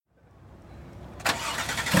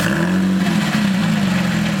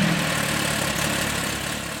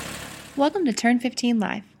Welcome to Turn 15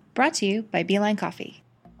 Live, brought to you by Beeline Coffee.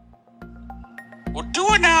 We'll do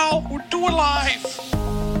it now. We'll do it live.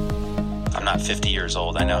 I'm not 50 years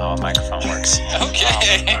old. I know how a microphone works.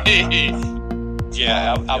 Okay.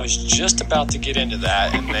 Yeah, I was just about to get into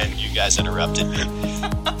that, and then you guys interrupted me.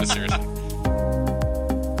 But seriously.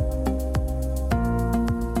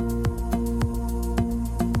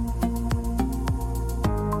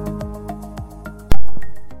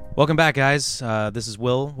 Welcome back, guys. This is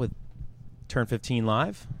Will with Turn 15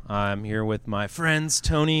 Live. I'm here with my friends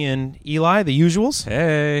Tony and Eli, the usuals.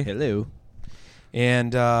 Hey. Hello.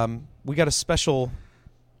 And we got a special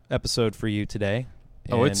episode for you today.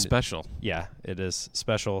 Oh, And it's special. Yeah, it is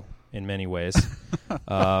special in many ways.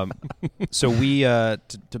 So we, to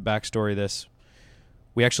backstory this,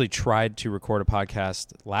 we actually tried to record a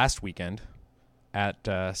podcast last weekend at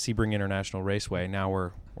Sebring International Raceway. Now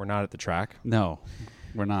we're not at the track. No,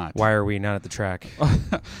 we're not. Why are we not at the track?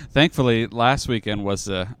 Thankfully, last weekend was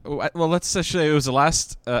let's just say it was the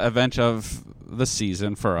last event of the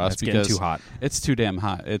season for us. It's getting too hot. It's too damn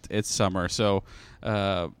hot. It's summer, so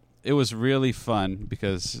it was really fun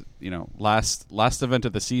because last event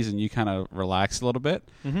of the season you kind of relax a little bit,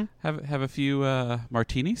 have a few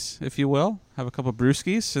martinis, if you will, have a couple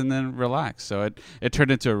brewskis, and then relax. So it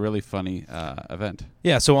turned into a really funny event.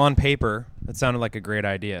 Yeah, so on paper, it sounded like a great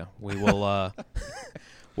idea. We will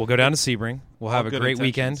we'll go down to Sebring. We'll have a great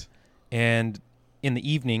weekend, and in the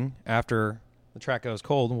evening after the track goes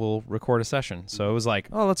cold, we'll record a session. So it was like,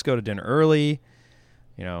 oh, let's go to dinner early,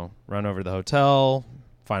 run over to the hotel,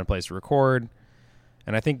 find a place to record.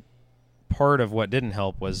 And I think part of what didn't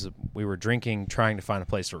help was we were drinking, trying to find a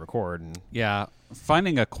place to record. And yeah,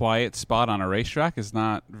 finding a quiet spot on a racetrack is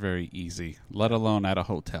not very easy, let alone at a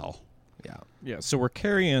hotel. Yeah, so we're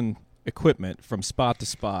carrying equipment from spot to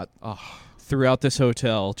spot throughout this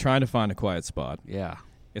hotel, trying to find a quiet spot. Yeah.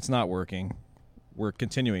 It's not working. We're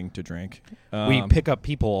continuing to drink. We pick up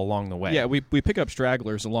people along the way. Yeah, we pick up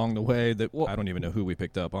stragglers along the way that I don't even know who we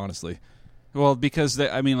picked up, honestly. Well, because,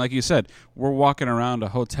 like you said, we're walking around a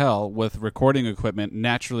hotel with recording equipment.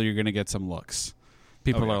 Naturally, you're going to get some looks.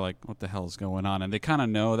 People are like, what the hell is going on? And they kind of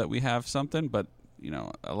know that we have something, but,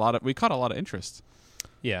 we caught a lot of interest.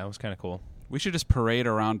 Yeah, it was kind of cool. We should just parade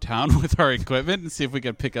around town with our equipment and see if we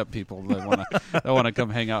can pick up people that want to come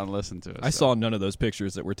hang out and listen to us. I saw none of those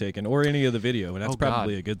pictures that were taken or any of the video, and that's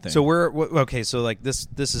probably a good thing. So we're okay. So like this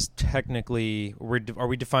is technically are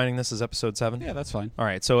we defining this as episode 7? Yeah, that's fine. All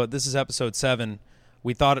right. So this is episode 7.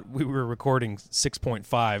 We thought we were recording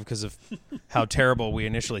 6.5 because of how terrible we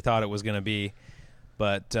initially thought it was going to be,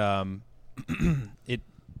 but it.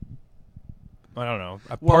 I don't know.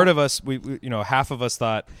 Part of us, we half of us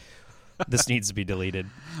thought this needs to be deleted.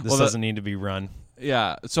 This doesn't need to be run.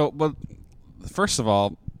 Yeah. So, first of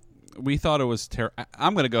all, we thought it was terrible.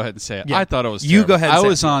 I'm going to go ahead and say it. Yeah. I thought it was You terrible. go ahead and I say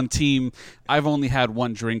was it. on team. I've only had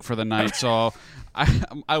one drink for the night, so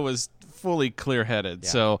I was fully clear-headed. Yeah.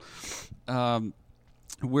 So,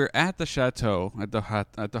 we're at the chateau, at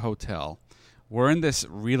the hotel. We're in this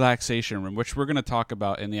relaxation room, which we're going to talk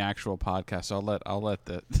about in the actual podcast. So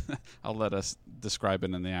I'll let us describe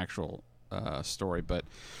it in the actual story. But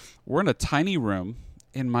we're in a tiny room,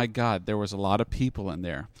 and my God, there was a lot of people in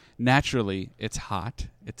there. Naturally, it's hot.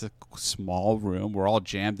 It's a small room. We're all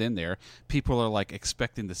jammed in there. People are like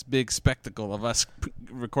expecting this big spectacle of us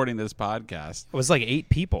recording this podcast. It was like 8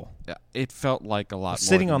 people. Yeah, it felt like a lot more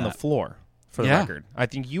sitting than on the that. floor. For the record, I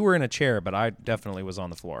think you were in a chair, but I definitely was on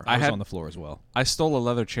the floor. I was on the floor as well. I stole a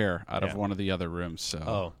leather chair out of one of the other rooms,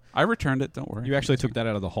 so I returned it. Don't worry. You actually took that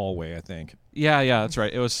out of the hallway, I think. Yeah, that's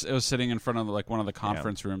right. It was sitting in front of like one of the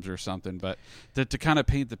conference rooms or something. But to kind of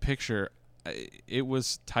paint the picture, it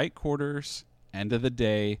was tight quarters. End of the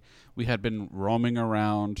day, we had been roaming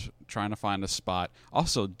around trying to find a spot.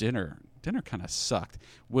 Also, dinner kind of sucked.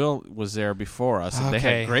 Will was there before us, and they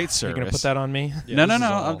had great service. You're gonna put that on me? Yeah, no.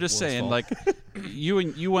 I'm just saying, like,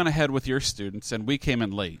 you went ahead with your students, and we came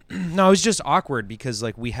in late. No, it was just awkward because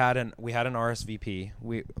like we had an RSVP.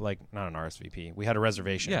 Not an RSVP. We had a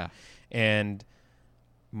reservation. Yeah, and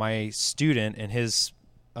my student and his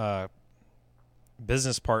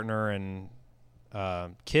business partner and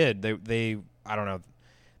kid, they I don't know,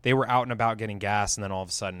 they were out and about getting gas, and then all of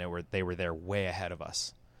a sudden they were there way ahead of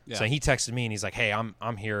us. Yeah. So he texted me and he's like, "Hey,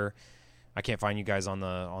 I'm here. I can't find you guys on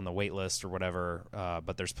the wait list or whatever,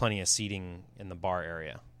 but there's plenty of seating in the bar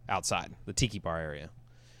area outside, the tiki bar area."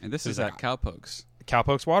 And this is at Cowpokes.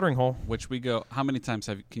 Cowpokes Watering Hole, which we go. How many times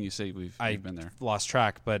can you say we've been there? Lost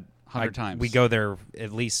track, but 100 times. We go there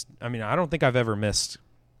at least. I mean, I don't think I've ever missed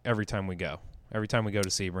every time we go. Every time we go to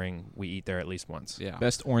Sebring, we eat there at least once. Yeah,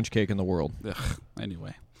 best orange cake in the world. Ugh,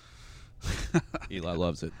 anyway. Eli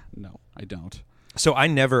loves it. No, I don't. So I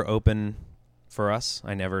never open for us.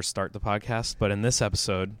 I never start the podcast. But in this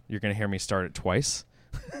episode, you're going to hear me start it twice.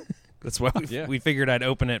 That's why we figured I'd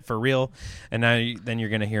open it for real. And now then you're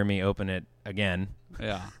going to hear me open it again.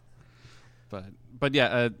 Yeah. But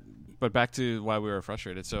yeah, but back to why we were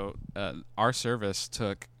frustrated. So our service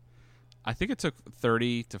took, I think it took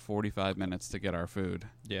 30 to 45 minutes to get our food.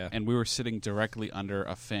 Yeah. And we were sitting directly under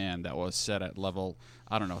a fan that was set at level,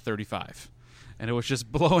 35. And it was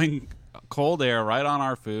just blowing cold air right on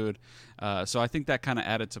our food. So I think that kind of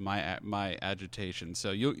added to my agitation.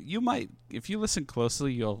 So you might, if you listen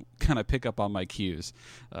closely, you'll kind of pick up on my cues.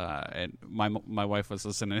 And my wife was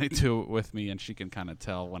listening to it with me, and she can kind of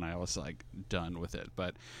tell when I was like done with it.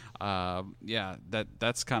 But yeah,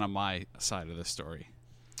 that's kind of my side of the story.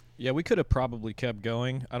 Yeah, we could have probably kept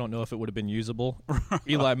going. I don't know if it would have been usable.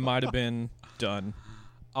 Eli might have been done.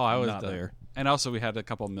 Oh, I was not done. there. And also we had a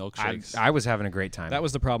couple milkshakes. I was having a great time. That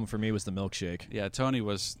was the problem for me, was the milkshake. Yeah,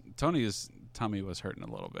 Tony's tummy was hurting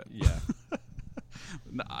a little bit. Yeah.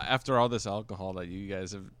 After all this alcohol that you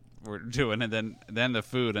guys were doing, and then the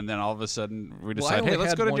food, and then all of a sudden we decided, hey,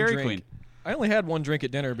 let's go to Dairy Queen. I only had one drink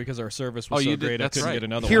at dinner because our service was so great I couldn't get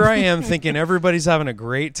another Here one. I am thinking everybody's having a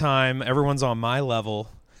great time. Everyone's on my level.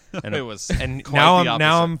 And it was and quite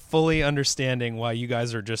now I'm fully understanding why you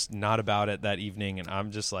guys are just not about it that evening, and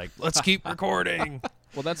I'm just like, let's keep recording.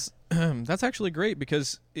 Well, that's actually great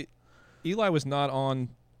because Eli was not on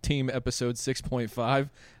team episode 6.5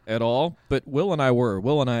 at all, but Will and I were.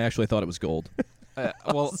 Will and I actually thought it was gold.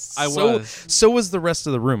 Well, I was. So was the rest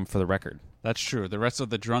of the room, for the record. That's true. The rest of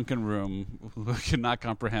the drunken room who could not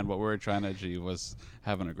comprehend what we were trying to achieve was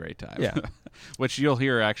having a great time. Yeah. Which you'll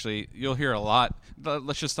hear a lot.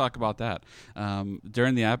 Let's just talk about that.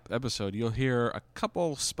 During the episode, you'll hear a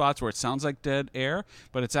couple spots where it sounds like dead air,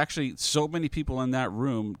 but it's actually so many people in that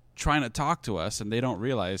room trying to talk to us, and they don't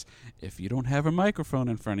realize if you don't have a microphone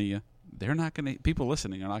in front of you, they're not going to. People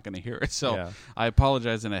listening are not going to hear it. So Yeah. I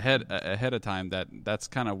apologize ahead of time. That's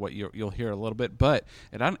kind of what you'll hear a little bit, but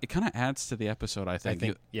it kind of adds to the episode. I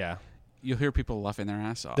think yeah. You'll hear people laughing their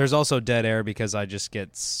ass off. There's also dead air because I just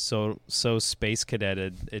get so space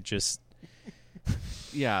cadetted. It just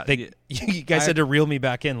yeah. you guys had to reel me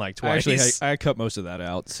back in like twice. Actually, I cut most of that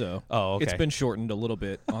out, so okay. It's been shortened a little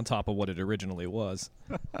bit on top of what it originally was.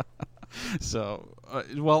 So,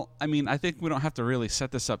 well, I mean, I think we don't have to really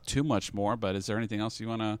set this up too much more, but is there anything else you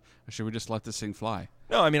want to, or should we just let this thing fly?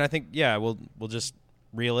 No, I mean, I think, yeah, we'll just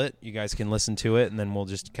reel it. You guys can listen to it, and then we'll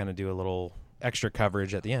just kind of do a little extra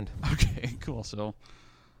coverage at the end. Okay, cool. So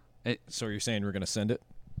you're saying we're going to send it?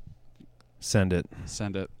 Send it.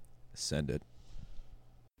 Send it. Send it.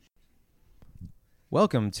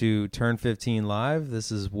 Welcome to Turn 15 Live.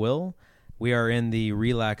 This is Will. We are in the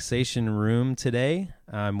relaxation room today.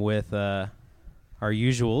 I'm with our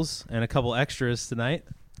usuals and a couple extras tonight.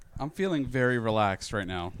 I'm feeling very relaxed right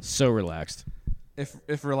now. So relaxed.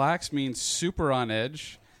 If relaxed means super on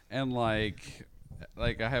edge and like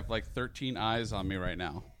I have like 13 eyes on me right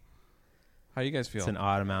now. How you guys feel? It's an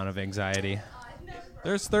odd amount of anxiety.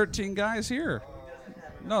 There's 13 guys here.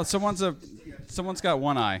 No, someone's got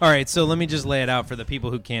one eye. All right, so let me just lay it out for the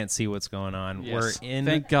people who can't see what's going on. Yes.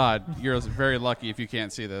 Thank God. You're very lucky if you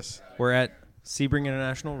can't see this. We're at Sebring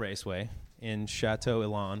International Raceway in Chateau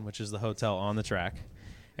Elan, which is the hotel on the track,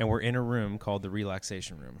 and we're in a room called the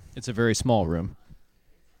relaxation room. It's a very small room.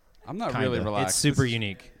 I'm not really relaxed. It's super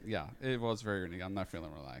unique. Yeah, it was very unique. I'm not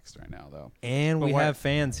feeling relaxed right now, though. And we have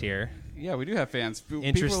fans here. Yeah, we do have fans.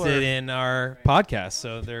 Interested in our podcast,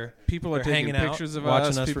 so they're taking pictures of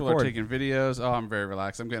us. People are taking videos. Oh, I'm very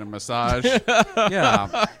relaxed. I'm getting a massage.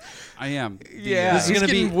 Yeah, I am. Yeah, this is going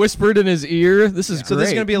to be whispered in his ear. This is great. So this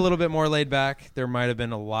is going to be a little bit more laid back. There might have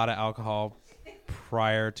been a lot of alcohol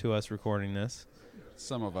prior to us recording this.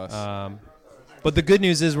 Some of us. But the good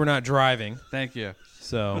news is we're not driving. Thank you.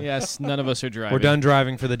 So yes, none of us are driving. We're done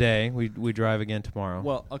driving for the day. We drive again tomorrow.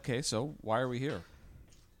 Well, okay, so why are we here?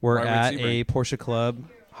 We're at a Porsche Club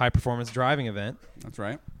high-performance driving event. That's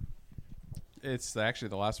right. It's actually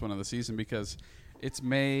the last one of the season because it's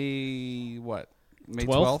May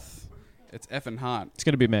 12th? It's effing hot. It's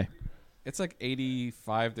going to be May. It's like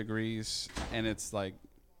 85 degrees, and it's like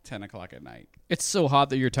 10 o'clock at night. It's so hot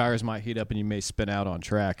that your tires might heat up and you may spin out on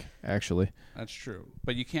track, actually. That's true.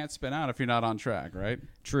 But you can't spin out if you're not on track, right?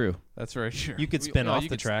 True. That's very true. You could spin off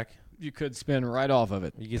the track. You could spin right off of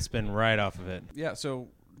it. You could spin right off of it. Yeah, so,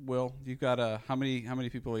 Will, you've got how many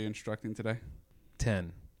people are you instructing today?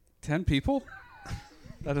 10. 10 people?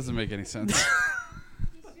 That doesn't make any sense.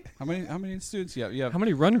 How many students you have? How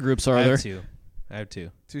many run groups are there? I have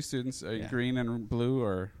two. 2 students. Are you green and blue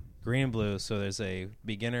or? Green and blue. So there's a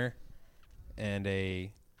beginner, and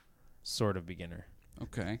a sort of beginner.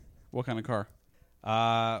 Okay. What kind of car?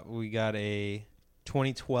 We got a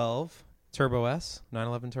 2012 Turbo S,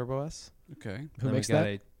 911 Turbo S. Okay. Who Then makes we got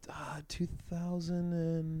that? a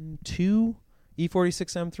 2002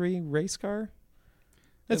 E46 M3 race car.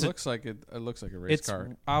 It looks like a race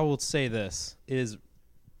car. I will say this is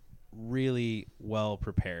really well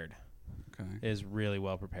prepared. Okay. It is really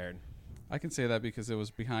well prepared. I can say that because it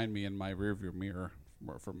was behind me in my rearview mirror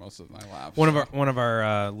for most of my laps. One of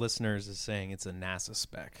our listeners is saying it's a NASA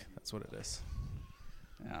spec. That's what it is.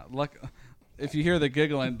 Yeah, if you hear the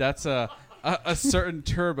giggling, that's a certain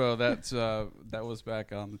turbo that was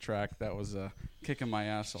back on the track that was kicking my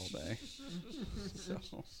ass all day.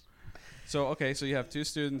 So okay, so you have two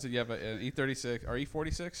students and you have an E36 or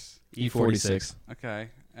E46? E46. Okay,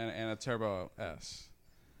 and a Turbo S,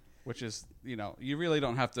 which is, you really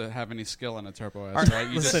don't have to have any skill in a Turbo S, right?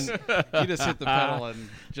 You just hit the pedal and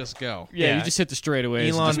just go. Yeah, you just hit the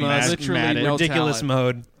straightaways. Elon Musk, literally no ridiculous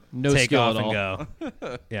mode. No take skill off at all. and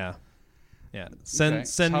go. Yeah.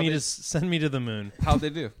 Send me to the moon. How'd they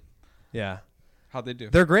do? Yeah. How'd they do?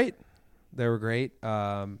 They're great. They were great.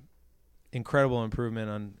 Incredible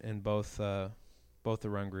improvement in both the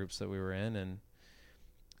run groups that we were in, and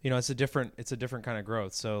it's a different kind of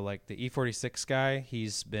growth. So like the E46 guy,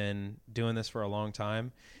 he's been doing this for a long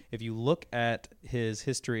time. If you look at his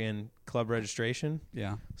history in club registration,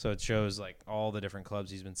 yeah. So it shows like all the different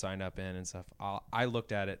clubs he's been signed up in and stuff. I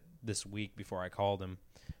looked at it this week before I called him.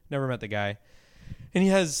 Never met the guy, and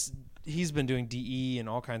he's been doing DE and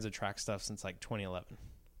all kinds of track stuff since like 2011,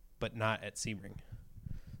 but not at Sebring.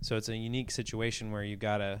 So it's a unique situation where you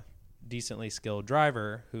got a decently skilled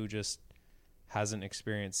driver who just hasn't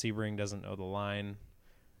experienced Sebring, doesn't know the line,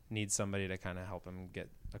 needs somebody to kind of help him get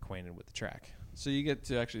acquainted with the track. So you get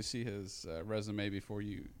to actually see his resume before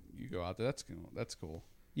you go out there. That's cool.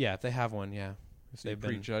 Yeah, if they have one, yeah. So you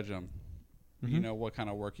prejudge them. Mm-hmm. You know what kind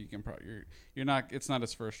of work you can. You're not. It's not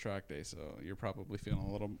his first track day, so you're probably feeling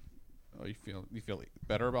a little. You feel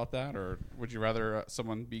better about that, or would you rather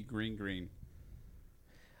someone be green?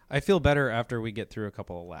 I feel better after we get through a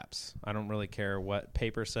couple of laps. I don't really care what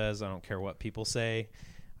paper says. I don't care what people say.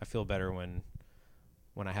 I feel better when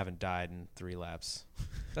I haven't died in 3 laps.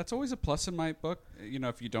 That's always a plus in my book.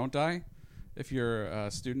 If you don't die, if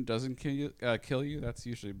your student doesn't kill you, that's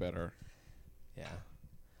usually better. Yeah.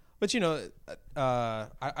 But I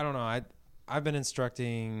don't know. I've been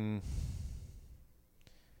instructing,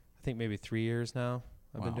 I think maybe 3 years now.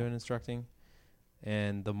 I've been doing instructing,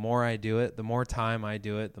 and the more I do it, the more time I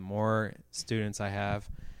do it, the more students I have.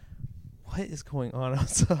 What is going on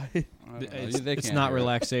outside? It's not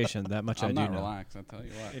relaxation. That much I do know. I'm not relaxed. I'll tell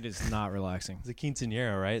you what. It is not relaxing. It's a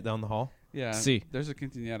quinceañera, right, down the hall. Yeah. See, there's a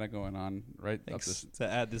quinceañera going on right up this. To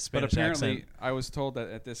add this Spanish but apparently, accent. I was told that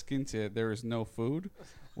at this quince there is no food,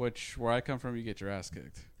 which where I come from, you get your ass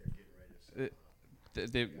kicked.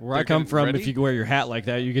 Where I come from, if you wear your hat like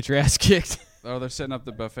that, you get your ass kicked. Oh, they're setting up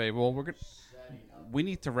the buffet. Well, we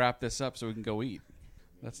need to wrap this up so we can go eat.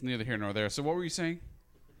 That's neither here nor there. So what were you saying?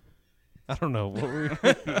 I don't know. What were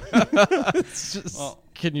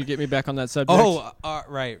Can you get me back on that subject?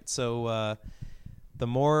 Right. So the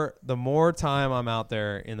more time I'm out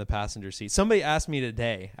there in the passenger seat. Somebody asked me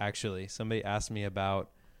today, actually. Somebody asked me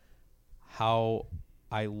about how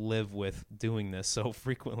I live with doing this so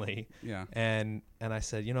frequently. Yeah. And I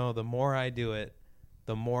said, the more I do it,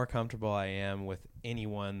 the more comfortable I am with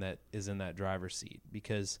anyone that is in that driver's seat,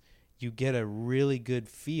 because you get a really good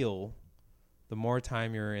feel the more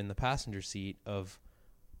time you're in the passenger seat of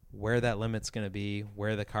where that limit's going to be,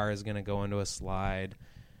 where the car is going to go into a slide,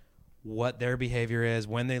 what their behavior is,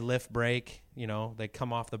 when they lift brake, they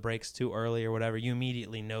come off the brakes too early or whatever. You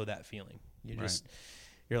immediately know that feeling.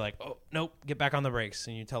 You're like, oh, nope, get back on the brakes,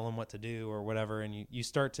 and you tell them what to do or whatever, and you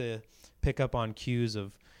start to pick up on cues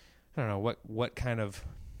of, I don't know, what kind of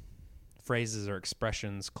phrases or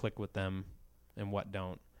expressions click with them and what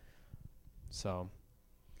don't. So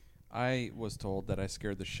I was told that I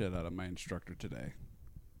scared the shit out of my instructor today.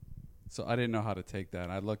 So I didn't know how to take that.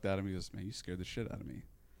 I looked at him. He goes, man, you scared the shit out of me.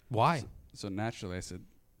 Why? So naturally I said,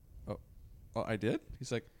 oh, I did?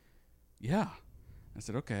 He's like, yeah. I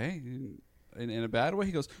said, okay. In a bad way?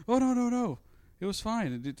 He goes, oh, no. It was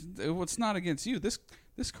fine. It's not against you. This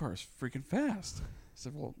car is freaking fast. I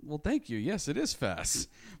said, well, thank you. Yes, it is fast.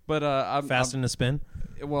 But fast in the spin?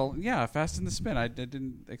 Well, yeah, fast in the spin. I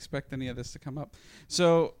didn't expect any of this to come up.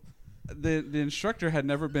 So the instructor had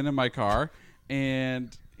never been in my car,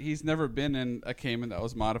 and he's never been in a Cayman that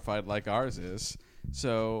was modified like ours is.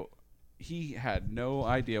 So he had no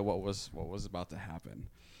idea what was about to happen.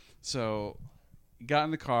 So he got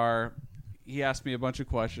in the car. he asked me a bunch of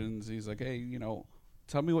questions. He's like, hey,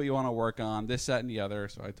 tell me what you want to work on, this, that, and the other.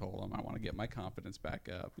 So I told him I want to get my confidence back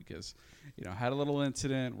up because, I had a little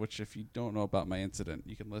incident, which if you don't know about my incident,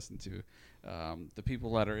 you can listen to. The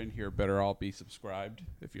people that are in here better all be subscribed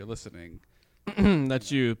if you're listening.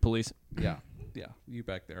 That's you, police. Yeah, you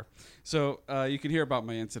back there. So you can hear about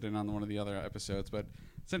my incident on one of the other episodes, but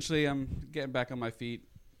essentially I'm getting back on my feet,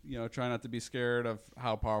 trying not to be scared of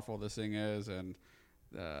how powerful this thing is and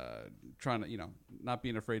trying to, not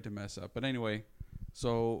being afraid to mess up. But anyway,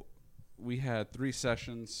 so we had 3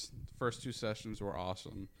 sessions. The first 2 sessions were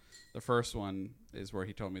awesome. The first one is where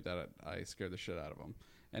he told me that I scared the shit out of him.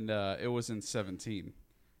 And it was in 17.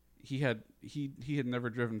 He had never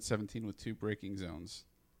driven 17 with 2 braking zones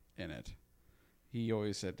in it. He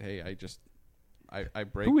always said, hey, I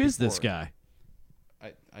brake. Who is before. this guy?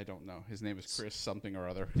 I don't know. His name is Chris something or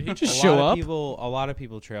other. Did he just show up? A lot of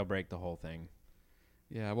people trail brake the whole thing.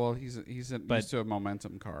 Yeah, well, he's used to a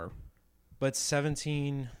momentum car. But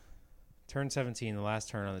turn 17, the last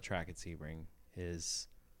turn on the track at Sebring is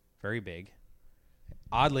very big.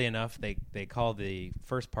 Oddly enough, they call the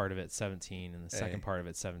first part of it 17 and the second part of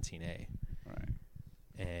it 17A. Right.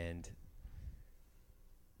 And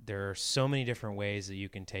there are so many different ways that you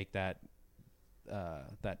can take that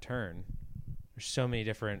turn. There's so many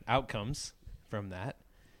different outcomes from that.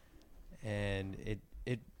 And it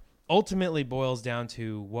ultimately boils down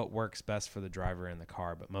to what works best for the driver in the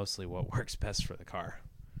car, but mostly what works best for the car.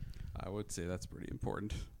 I would say that's pretty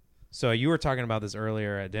important. So you were talking about this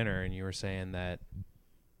earlier at dinner, and you were saying that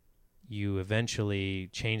you eventually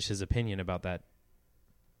changed his opinion about that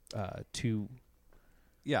two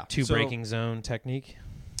braking zone technique.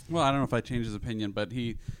 Well, I don't know if I changed his opinion, but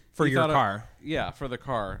for your car. Yeah, for the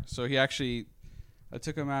car. So I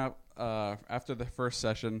took him out after the first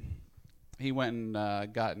session. He went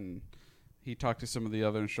and he talked to some of the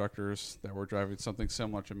other instructors that were driving something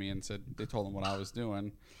similar to me and said they told him what I was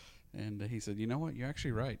doing. And he said, you know what, you're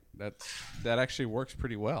actually right. That actually works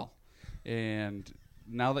pretty well. And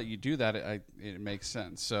now that you do that, it makes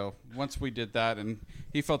sense. So once we did that and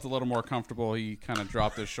he felt a little more comfortable, he kind of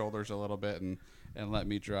dropped his shoulders a little bit and let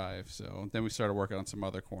me drive. So then we started working on some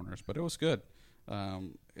other corners, but it was good.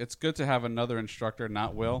 It's good to have another instructor,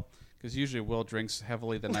 not Will, because usually Will drinks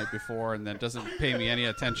heavily the night before and then doesn't pay me any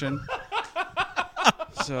attention.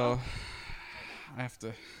 So I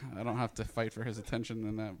don't have to fight for his attention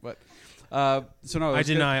in that. But I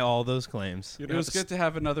deny all those claims. It was good to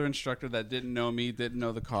have another instructor that didn't know me, didn't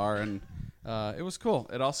know the car, and it was cool.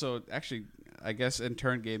 It also actually, I guess, in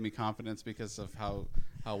turn gave me confidence because of how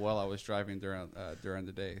well I was driving during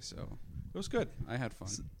the day. So it was good. I had fun.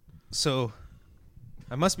 So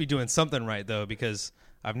I must be doing something right, though, because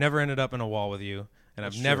I've never ended up in a wall with you, and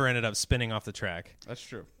I've never ended up spinning off the track. That's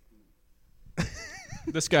true.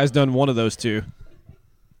 This guy's done one of those 2.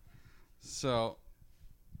 So,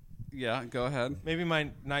 yeah, go ahead. Maybe my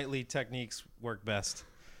nightly techniques work best.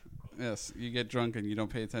 Yes, you get drunk and you don't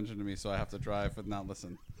pay attention to me, so I have to drive and not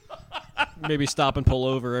listen. Maybe stop and pull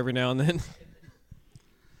over every now and then.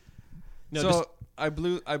 I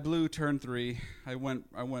blew turn 3. I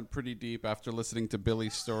went pretty deep after listening to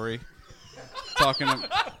Billy's story.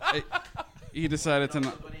 He decided to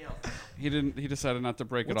not. He decided not to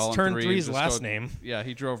brake at all. What's turn 3's and last name? Yeah,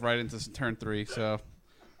 he drove right into turn 3. So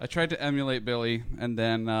I tried to emulate Billy, and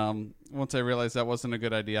then once I realized that wasn't a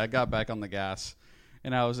good idea, I got back on the gas,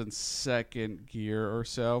 and I was in second gear or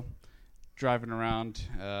so, driving around,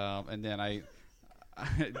 and then I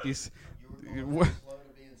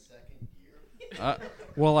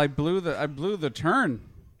blew the turn.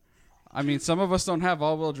 I mean, some of us don't have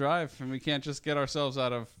all-wheel drive, and we can't just get ourselves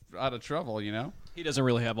out of trouble, you know? He doesn't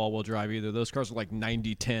really have all-wheel drive either. Those cars are like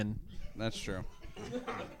 90-10. That's true.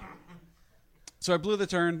 So I blew the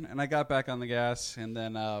turn, and I got back on the gas, and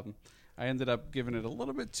then I ended up giving it a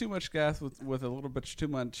little bit too much gas with a little bit too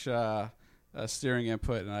much steering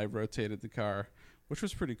input, and I rotated the car, which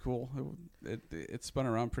was pretty cool. It spun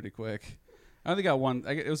around pretty quick. I only got one.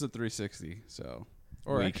 It was a 360, so...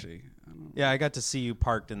 Or actually, I don't know. Yeah, I got to see you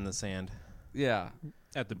parked in the sand. Yeah.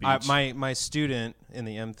 At the beach. My student in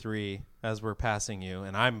the M3, as we're passing you,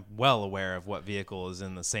 and I'm well aware of what vehicle is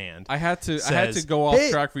in the sand. I had to go off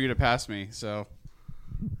track for you to pass me, so...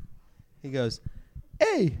 He goes,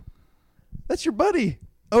 "Hey, that's your buddy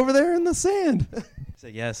over there in the sand." I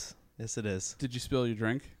said, yes it is. Did you spill your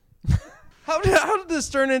drink? How did this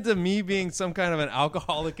turn into me being some kind of an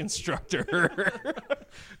alcoholic instructor?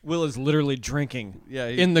 Will is literally drinking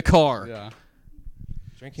in the car. Yeah.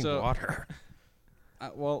 Drinking water.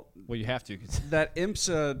 Well, you have to. That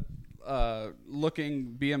IMSA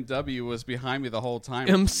looking BMW was behind me the whole time.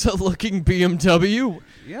 IMSA-looking BMW?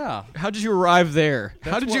 Yeah. How did you arrive there?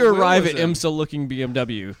 How That's did what you Will arrive was at in. IMSA-looking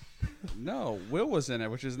BMW? No, Will was in it,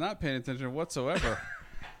 which is not paying attention whatsoever.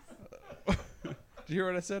 Did you hear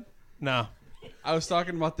what I said? No. I was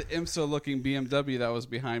talking about the IMSA-looking BMW that was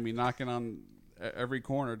behind me, knocking on every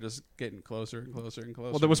corner, just getting closer and closer and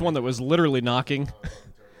closer. Well, there was one that was literally knocking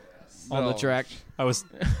on the No. track. I was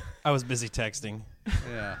busy texting.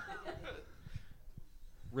 Yeah.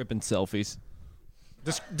 Ripping selfies.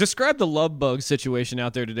 Describe the love bug situation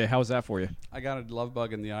out there today. How was that for you? I got a love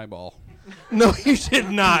bug in the eyeball. No, you did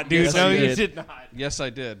not, dude. Yes, no, you you did. did not. Yes, I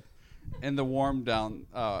did. In the warm down.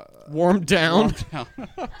 Warmed down?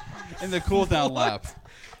 In the cool down lap.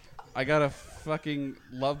 I got a fucking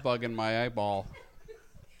love bug in my eyeball.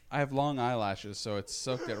 I have long eyelashes, so it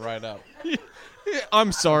soaked it right up.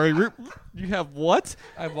 I'm sorry. You have what?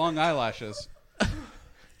 I have long eyelashes.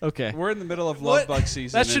 Okay. We're in the middle of love bug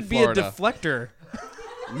season. That in should be Florida. a deflector.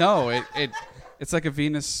 No, it's like a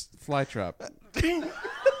Venus flytrap.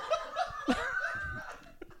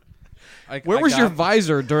 Where was your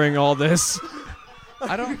visor during all this?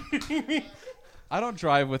 I don't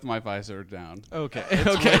drive with my visor down. Okay.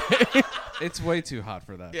 Okay. It's way too hot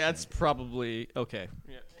for that. Yeah, it's probably okay.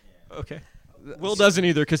 Yeah. Okay. Will doesn't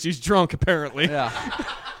either because he's drunk apparently. Yeah.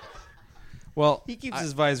 Well, He keeps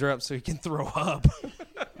his visor up so he can throw up.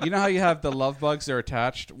 you know how you have the love bugs that are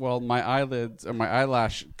attached? Well, my eyelids or my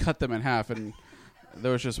eyelash cut them in half, and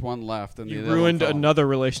there was just one left. And You the other one ruined fell. another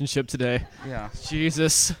relationship today. Yeah.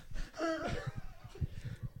 Jesus.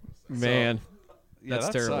 Man, Yeah, that's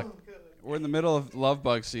that terrible. sucked. We're in the middle of love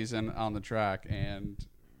bug season on the track, and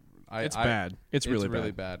It's bad. It's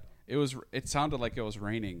really bad. It sounded like it was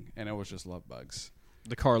raining, and it was just love bugs.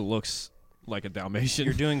 The car looks like a Dalmatian.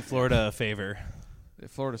 You're doing Florida a favor.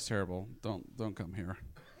 Florida's terrible. Don't come here.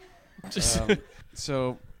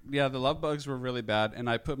 So yeah, the love bugs were really bad, and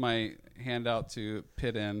I put my hand out to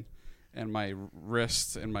pit in, and my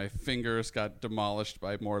wrists and my fingers got demolished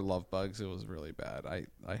by more love bugs. It was really bad.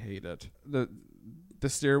 I hate it. The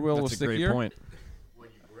steer wheel was That's a stickier. great point.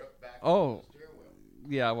 Oh,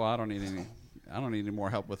 yeah. Well, I don't need any more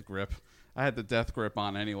help with grip. I had the death grip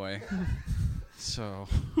on anyway, so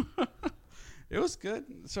it was good.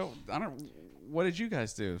 So what did you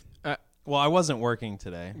guys do? Well, I wasn't working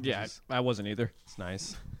today. Yeah, I wasn't either. It's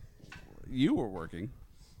nice. You were working.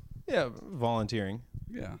 Yeah, volunteering.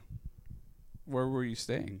 Yeah. Where were you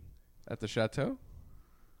staying? At the chateau?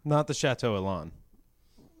 Not the Chateau Elan.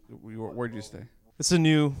 Where'd you stay? It's a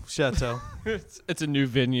new chateau. It's a new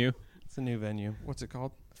venue. It's a new venue. What's it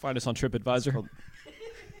called? Find us on TripAdvisor.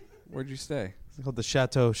 Where'd you stay? It's called the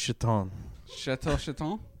Chateau Chaton. Chateau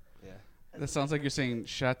Chaton? Yeah. That sounds like you're saying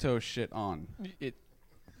chateau shit on.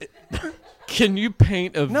 Can you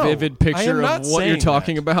paint a No, vivid I picture am not of what you're saying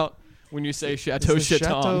talking that. about when you say Chateau It's the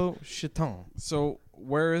Chaton? Chateau Chaton. So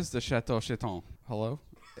where is the Chateau Chaton? Hello?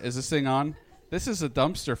 Is this thing on? This is a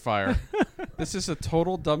dumpster fire. This is a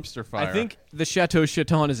total dumpster fire. I think the Chateau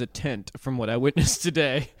Chaton is a tent from what I witnessed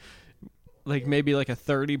today. Like maybe like a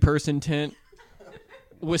 30-person tent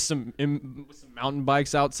with some mountain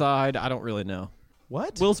bikes outside. I don't really know.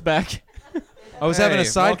 What? Will's back. I was having a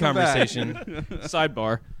side welcome back. conversation.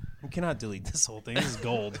 Sidebar. We cannot delete this whole thing. This is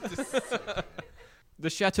gold. The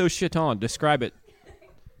Chateau Chaton. Describe it.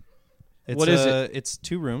 It's, What is it? It's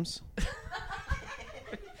 2 rooms.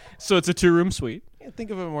 So it's a 2-room suite. Yeah,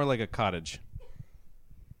 think of it more like a cottage.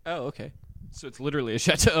 Oh, okay. So it's literally a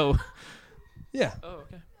chateau. Yeah. Oh,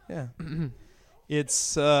 okay. Yeah.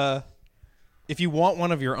 It's if you want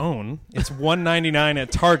one of your own, it's $199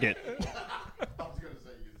 at Target.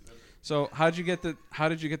 So how did you get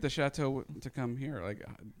the chateau to come here? Like,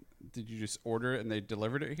 did you just order it and they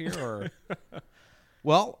delivered it here, or?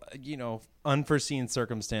 Well, unforeseen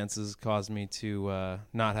circumstances caused me to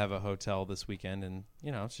not have a hotel this weekend, and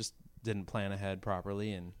just didn't plan ahead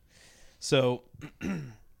properly, and so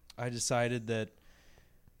I decided that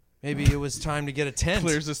maybe it was time to get a tent.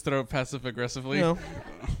 Clears his throat passive aggressively.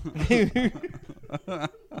 Maybe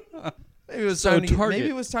it was So time. Target- Maybe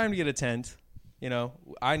it was time to get a tent.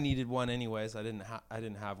 I needed one anyways. I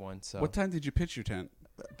didn't have one. So What time did you pitch your tent?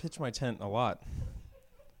 I pitched my tent a lot.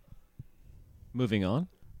 Moving on.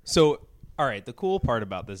 So, all right, the cool part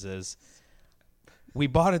about this is we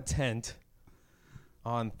bought a tent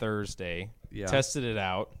on Thursday, Yeah. tested it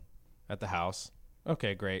out at the house.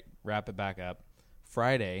 Okay, great. Wrap it back up.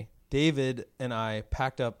 Friday, David and I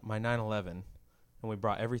packed up my 911, and we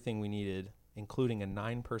brought everything we needed, including a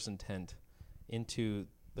 9-person tent, into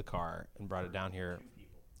the car and brought it down here.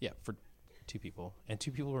 Yeah, for 2 people. And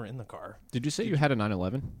 2 people were in the car. Did you say you had a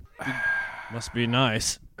 911? Must be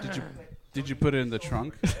nice. Did you put it in the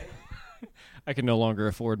trunk? I can no longer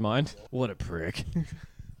afford mine. What a prick.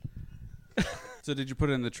 So did you put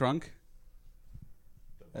it in the trunk?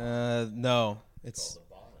 No.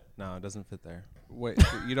 No, it doesn't fit there. Wait,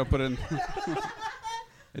 you don't put it in...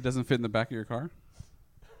 It doesn't fit in the back of your car?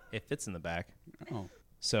 It fits in the back. Oh.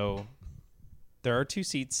 So there are 2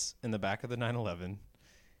 seats in the back of the 911,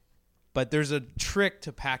 but there's a trick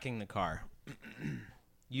to packing the car.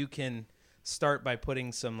 You can start by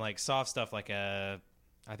putting some like soft stuff, like I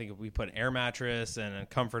think we put an air mattress and a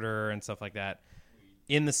comforter and stuff like that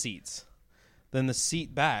in the seats. Then the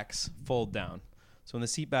seat backs fold down. So when the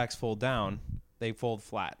seat backs fold down, they fold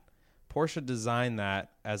flat. Porsche designed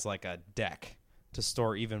that as like a deck to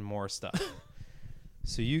store even more stuff.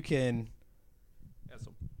 So you can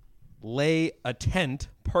lay a tent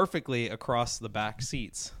perfectly across the back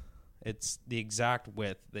seats. It's the exact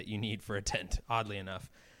width that you need for a tent, oddly enough.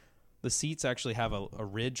 The seats actually have a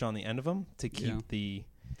ridge on the end of them to keep the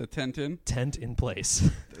tent in place.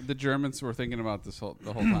 The Germans were thinking about the whole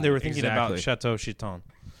time. They were thinking about Chateau Chiton.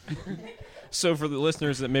 So for the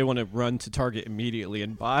listeners that may want to run to Target immediately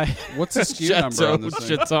and buy what's the SKU number on this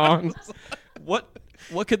thing? Chiton,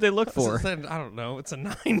 what could they look for? I don't know. It's a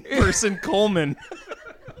 9-person Coleman.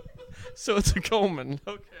 So it's a Coleman.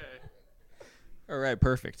 Okay. All right,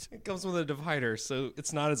 perfect. It comes with a divider, so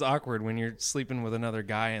it's not as awkward when you're sleeping with another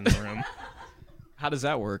guy in the room. How does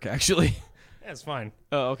that work, actually? Yeah, it's fine.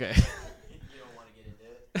 Oh, okay. You don't want to get into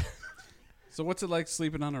it. So what's it like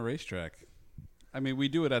sleeping on a racetrack? I mean, we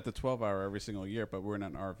do it at the 12-hour every single year, but we're in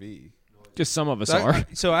an RV. Just some of us are.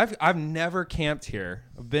 So I've never camped here.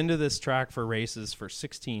 I've been to this track for races for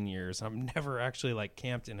 16 years. I've never actually like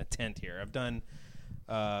camped in a tent here. I've done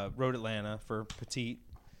Road Atlanta for Petite,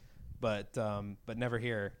 but never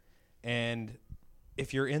here. And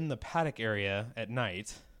if you're in the paddock area at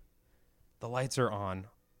night, the lights are on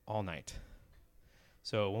all night.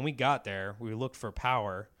 So when we got there, we looked for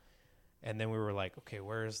power, and then we were like, okay,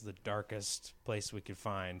 where's the darkest place we could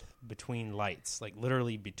find between lights, like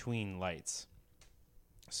literally between lights.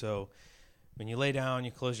 So when you lay down,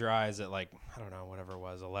 you close your eyes at like, I don't know, whatever it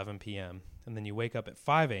was, 11 p.m., and then you wake up at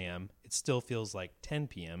 5 a.m., it still feels like 10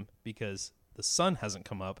 p.m. because the sun hasn't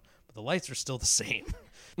come up, but the lights are still the same.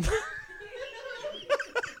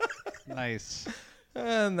 Nice.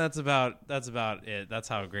 And that's about it. That's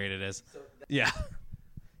how great it is. Yeah.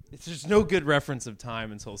 There's no good reference of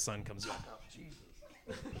time until the sun comes up.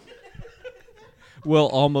 Will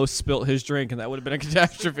almost spilt his drink, and that would have been a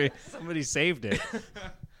catastrophe. Somebody saved it.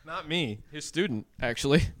 Not me. His student,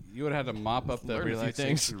 actually. You would have had to mop up the Learned a few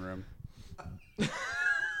things. relaxation room.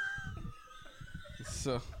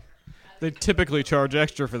 They typically charge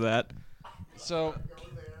extra for that. So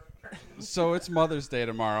it's Mother's Day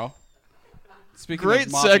tomorrow. Speaking Great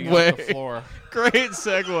of mopping up segue. the floor. Great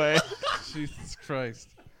segue. Jesus Christ.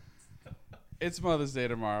 It's Mother's Day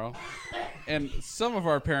tomorrow. And some of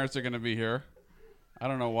our parents are going to be here. I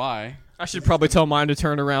don't know why. I should probably tell mine to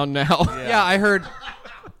turn around now. Yeah, I heard.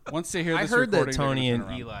 Once they hear I this heard that recording, they're Tony gonna and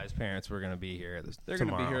turn around. Eli's parents were going to be here. They're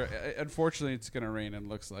going to be here. Unfortunately, it's going to rain and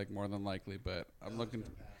looks like more than likely, but I'm looking.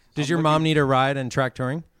 Does your mom need a ride in track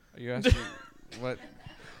touring? Are you asking what?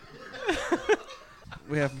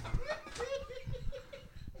 We have.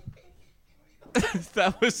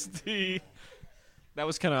 That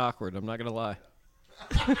was kind of awkward. I'm not gonna lie.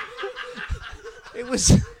 It was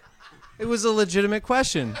a legitimate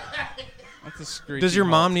question. That's a screeching Does your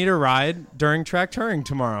halt. mom need a ride during track touring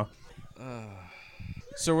tomorrow?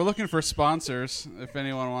 So we're looking for sponsors. If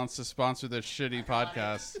anyone wants to sponsor this shitty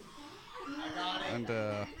podcast, and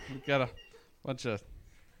we've got a bunch of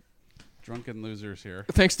drunken losers here.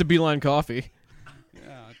 Thanks to Beeline Coffee.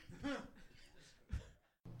 Yeah.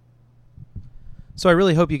 So I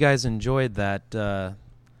really hope you guys enjoyed that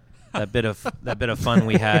bit of fun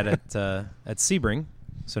we had at Sebring.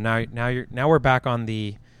 So now we're back on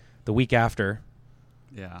the week after.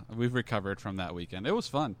 Yeah, we've recovered from that weekend. It was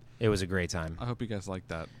fun. It was a great time. I hope you guys liked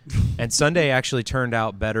that. And Sunday actually turned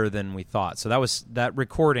out better than we thought. So that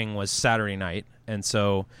recording was Saturday night, and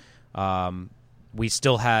so we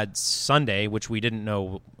still had Sunday, which we didn't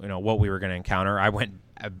know what we were going to encounter. I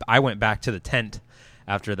went back to the tent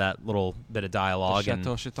after that little bit of dialogue. The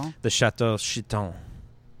Chateau Chiton? The Chateau Chiton.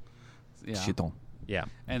 Yeah. Chiton. Yeah.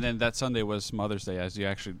 And then that Sunday was Mother's Day, as you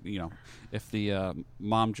actually, if the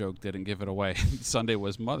mom joke didn't give it away, Sunday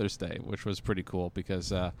was Mother's Day, which was pretty cool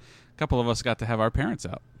because a couple of us got to have our parents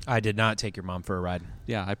out. I did not take your mom for a ride.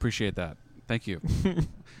 Yeah, I appreciate that. Thank you.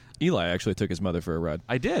 Eli actually took his mother for a ride.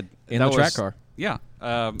 I did. In That the track was- car. Yeah.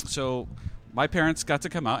 So my parents got to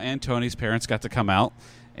come out, and Tony's parents got to come out.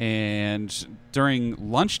 And during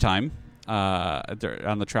lunchtime,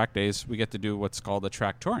 on the track days, we get to do what's called a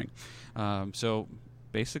track touring. So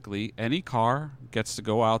basically, any car gets to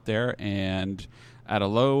go out there and at a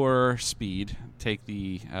lower speed take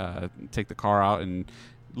the car out, and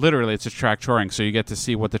literally it's a track touring. So you get to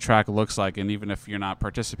see what the track looks like, and even if you're not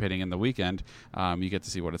participating in the weekend, you get to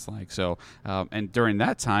see what it's like. So and during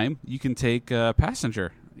that time, you can take a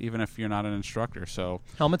passenger, even if you're not an instructor. So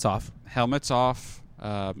Helmets off.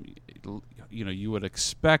 You would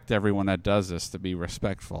expect everyone that does this to be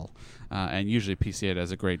respectful, and usually PCA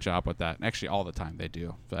does a great job with that. Actually, all the time they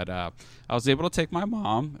do. But I was able to take my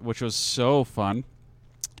mom, which was so fun.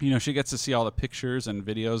 She gets to see all the pictures and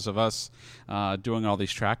videos of us doing all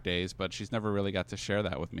these track days, but she's never really got to share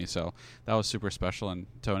that with me. So that was super special. And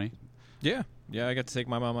Tony? Yeah, I got to take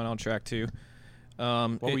my mom on track too.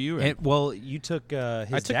 What were you in? You took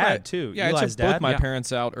his took dad too. Yeah, Eli's I took dad. both my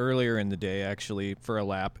parents out earlier in the day actually for a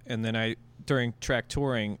lap, and then during track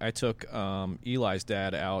touring I took Eli's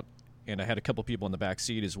dad out, and I had a couple people in the back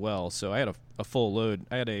seat as well. So I had a full load.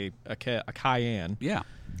 I had a Cayenne. Yeah,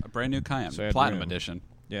 a brand new Cayenne, So I had Platinum room. Edition.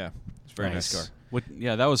 Yeah, it's a very nice car.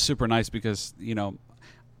 That was super nice because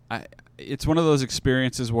it's one of those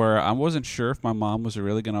experiences where I wasn't sure if my mom was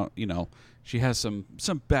really gonna, she has some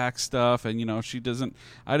back stuff, and she doesn't.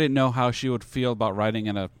 I didn't know how she would feel about riding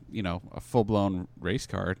in a full blown race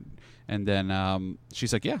car, and then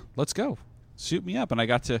she's like, "Yeah, let's go, suit me up." And I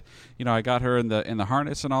got to, I got her in the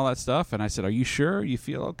harness and all that stuff, and I said, "Are you sure? You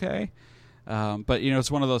feel okay?" But it's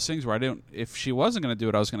one of those things where I didn't. If she wasn't going to do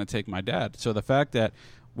it, I was going to take my dad. So the fact that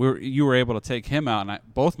you were able to take him out, and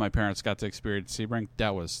both my parents got to experience Sebring,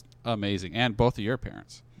 that was amazing, and both of your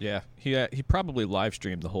parents. Yeah, he probably live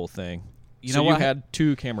streamed the whole thing. You So know what? You had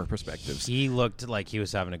two camera perspectives. He looked like he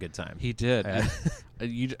was having a good time. He did.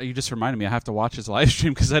 You just reminded me. I have to watch his live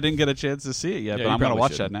stream because I didn't get a chance to see it yet. Yeah, but you I'm going to probably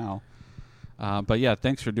watch shouldn't. that now. But yeah,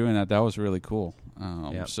 thanks for doing that. That was really cool.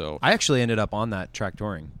 Yep. So I actually ended up on that track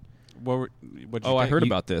touring. what'd you I take? heard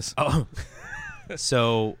about this. Oh,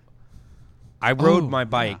 so I rode my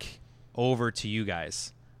bike over to you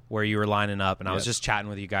guys where you were lining up, and I was just chatting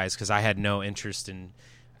with you guys because I had no interest in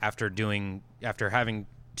after having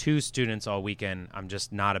two students all weekend. I'm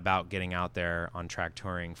just not about getting out there on track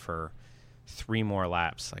touring for 3 more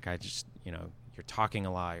laps. Like I just, you're talking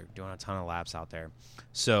a lot, you're doing a ton of laps out there.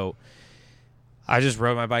 So I just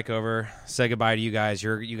rode my bike over, said goodbye to you guys.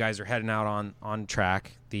 You guys are heading out on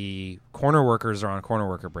track. The corner workers are on corner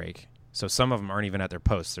worker break. So some of them aren't even at their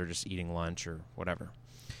posts. They're just eating lunch or whatever.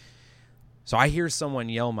 So I hear someone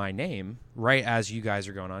yell my name right as you guys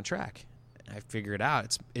are going on track. I figure it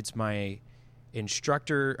out. It's my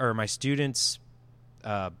instructor or my student's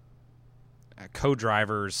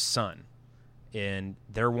co-driver's son. And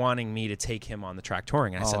they're wanting me to take him on the track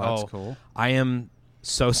touring. And I said, that's cool. I am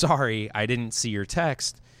so sorry. I didn't see your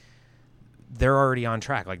text. They're already on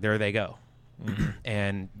track. Like, there they go.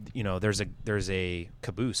 And, there's a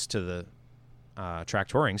caboose to the track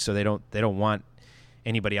touring, so they don't want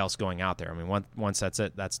anybody else going out there. I mean, once that's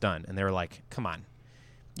it, that's done. And they were like, come on,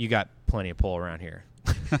 you got plenty of pull around here.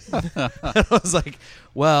 I was like,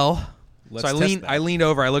 well, Let's so test that. I lean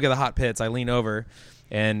over, I look at the hot pits, I lean over,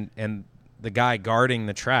 and the guy guarding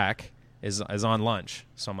the track is on lunch.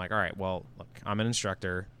 So I'm like, all right, well, look, I'm an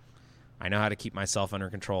instructor. I know how to keep myself under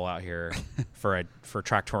control out here for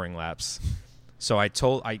track touring laps. So I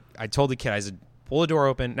told the kid, I said, pull the door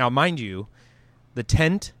open. Now, mind you, the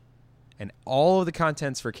tent and all of the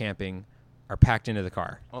contents for camping are packed into the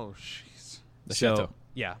car. Oh, jeez. The Chateau.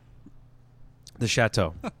 Yeah. The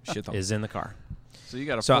Chateau Chateau. is in the car. So you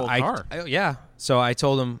got a So full car. yeah. So I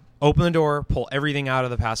told him, open the door, pull everything out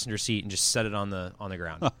of the passenger seat, and just set it on the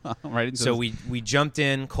ground. Right into So the- we jumped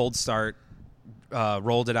in, cold start,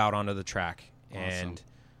 rolled it out onto the track. Awesome. And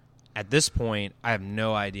at this point, I have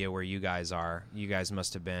no idea where you guys are. You guys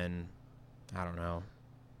must have been, I don't know,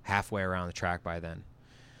 halfway around the track by then.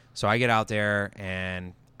 So I get out there,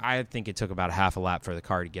 and I think it took about a half a lap for the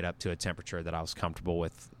car to get up to a temperature that I was comfortable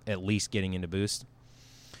with, at least getting into boost.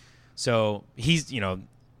 So he's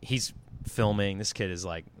filming. This kid is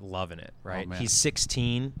like loving it, right? Oh, man. He's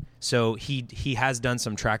 16, so he has done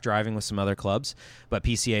some track driving with some other clubs, but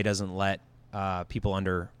PCA doesn't let people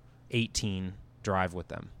under 18 drive with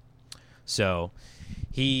them. So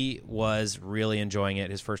he was really enjoying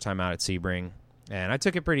it, his first time out at Sebring. And I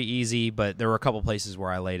took it pretty easy, but there were a couple places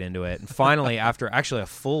where I laid into it. And finally, after actually a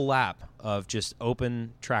full lap of just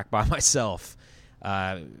open track by myself,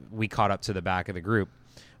 we caught up to the back of the group,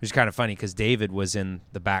 which is kind of funny because David was in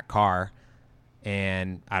the back car.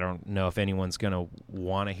 And I don't know if anyone's going to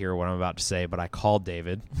want to hear what I'm about to say, but I called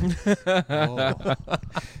David.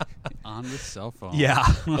 On the cell phone. Yeah.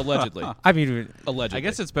 Allegedly. I mean, Allegedly. I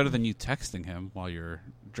guess it's better than you texting him while you're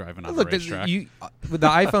driving on look, the racetrack. with the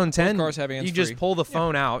iPhone 10, cars have you hands-free. just pull the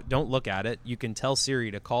phone out, don't look at it. You can tell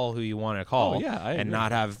Siri to call who you want to call, Oh, yeah, I and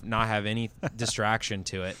agree. not have any distraction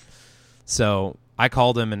to it. So I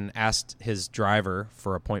called him and asked his driver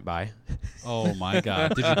for a point by. Oh, my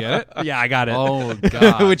God. Did you get it? Yeah, I got it. Oh,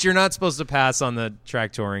 God. Which you're not supposed to pass on the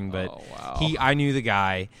track touring, but Oh, wow. I knew the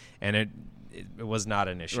guy, and it was not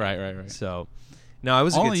an issue. Right. So, no, it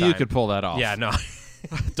was a Only good you time. could pull that off. Yeah, no.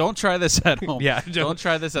 Don't try this at home. Yeah, Don't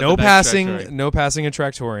try this at no the next track passing, touring. no passing a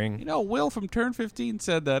track touring. You know, Will from Turn 15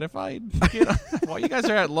 said that if I get while you guys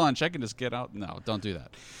are at lunch, I can just get out. No, don't do that.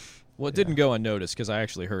 Well, it didn't go unnoticed because I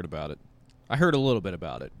actually heard about it. I heard a little bit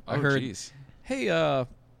about it. I heard, Geez. hey, I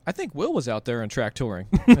think Will was out there on track touring.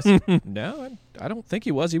 I said, no, I don't think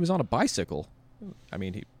he was. He was on a bicycle. I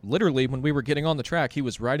mean, he literally, when we were getting on the track, he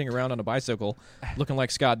was riding around on a bicycle looking like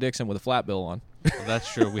Scott Dixon with a flat bill on. Well,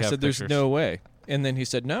 that's true. We I have said, pictures. there's no way. And then he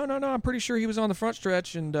said, no, I'm pretty sure he was on the front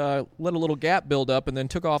stretch and let a little gap build up and then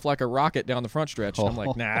took off like a rocket down the front stretch. And I'm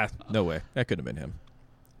like, nah, no way. That couldn't have been him.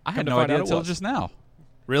 I had Come to no find idea out it until was. just now.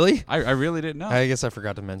 Really? I really didn't know. I guess I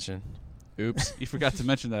forgot to mention. Oops. You forgot to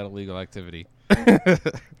mention that illegal activity.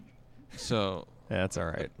 So, Yeah, that's all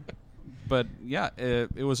right. but yeah,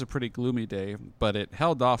 it was a pretty gloomy day, but it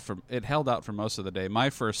held out for most of the day. My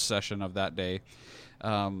first session of that day,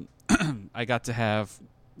 I got to have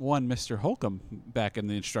one Mr. Holcomb back in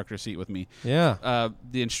the instructor seat with me. Yeah.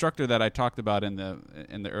 The instructor that I talked about in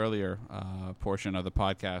the earlier portion of the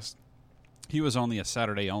podcast, he was only a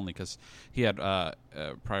Saturday only because he had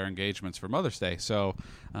prior engagements for Mother's Day. So,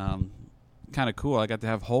 kind of cool. I got to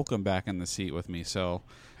have Holcomb back in the seat with me. So,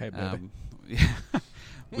 Hey, baby.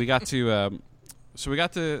 we got to we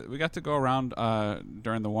got to go around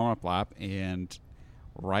during the warm up lap, and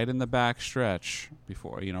right in the back stretch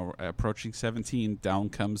before approaching 17, down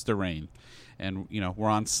comes the rain, and we're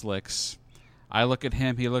on slicks. I look at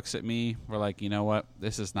him, he looks at me. We're like, you know what,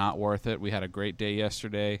 this is not worth it. We had a great day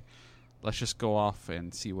yesterday. Let's just go off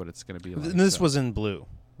and see what it's going to be like. And this So, was in blue,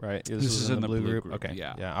 right? This is in the blue group, Okay.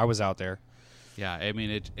 yeah. Yeah, I was out there. yeah. I mean,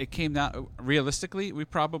 it came down. Realistically, we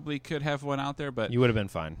probably could have went out there, but You would have been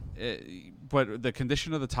fine. but the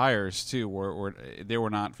condition of the tires too were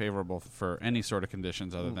not favorable for any sort of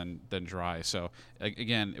conditions other than dry. So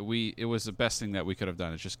again, it was the best thing that we could have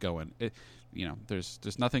done is just go in.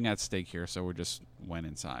 There's nothing at stake here, so we just went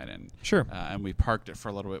inside and Sure. and we parked it for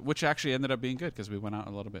a little bit, which actually ended up being good because we went out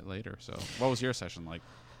a little bit later. So what was your session like?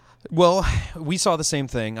 Well, we saw the same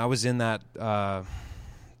thing. I was in that,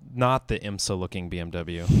 not the IMSA-looking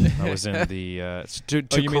BMW. I was in the to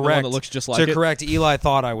Oh, you mean the one correct that looks just like to it? correct. Eli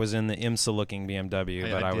thought I was in the IMSA-looking BMW,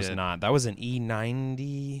 Yeah, but I I was did. not. That was an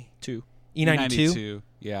E90, Two. E92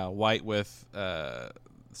 Yeah, white with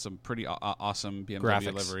some pretty awesome BMW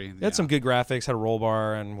graphics. livery. It had some good graphics. Had a roll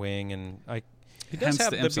bar and wing, and He does Hence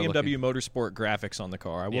have the the IMSA BMW Motorsport graphics on the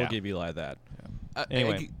car. I will Yeah. give Eli that.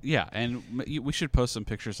 Anyway. yeah, and we should post some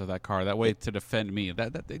pictures of that car. That way, to defend me,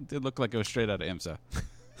 that thing did look like it was straight out of IMSA.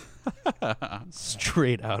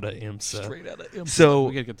 straight out of IMSA. Straight out of So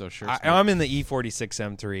We gotta get those shirts. I'm in the E46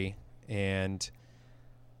 M3, and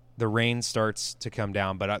the rain starts to come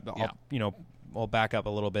down. But I'll back up a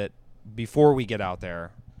little bit. Before we get out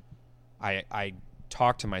there, I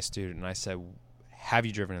talked to my student and I said, "Have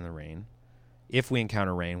you driven in the rain? If we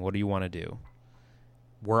encounter rain, what do you want to do?"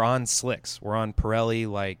 We're on slicks. We're on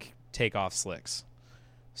Pirelli takeoff slicks,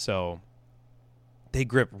 so they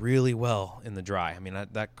grip really well in the dry. I mean,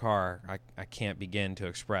 that car, I can't begin to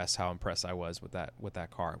express how impressed I was with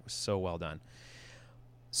that car. It was so well done.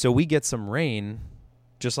 So we get some rain,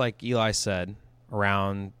 just like Eli said,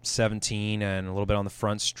 around 17 and a little bit on the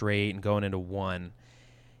front straight and going into 1.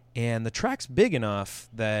 And the track's big enough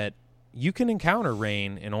that you can encounter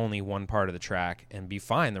rain in only one part of the track and be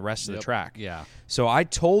fine the rest of the track. Yeah. So I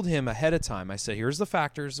told him ahead of time, I said, here's the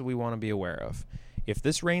factors that we want to be aware of. If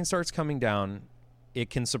this rain starts coming down, it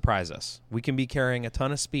can surprise us. We can be carrying a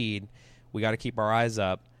ton of speed. We got to keep our eyes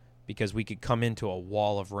up because we could come into a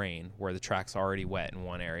wall of rain where the track's already wet in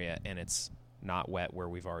one area and it's not wet where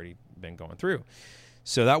we've already been going through.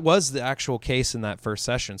 So that was the actual case in that first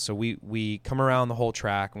session. So we come around the whole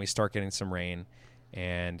track and we start getting some rain,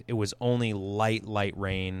 and it was only light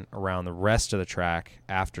rain around the rest of the track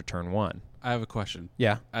after turn 1. I have a question.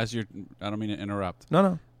 Yeah. I don't mean to interrupt.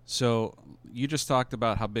 No. So you just talked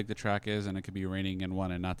about how big the track is, and it could be raining in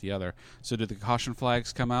one and not the other. So did the caution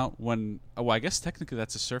flags come out when? Oh, I guess technically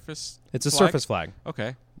that's a surface. It's a flag? surface flag.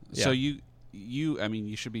 Okay. Yeah. So I mean,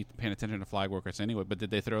 you should be paying attention to flag workers anyway. But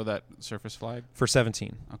did they throw that surface flag? For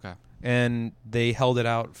 17. Okay. And they held it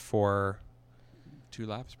out for 2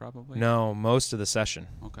 laps probably? No, most of the session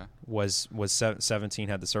Okay. was 17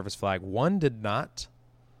 had the surface flag. 1 did not.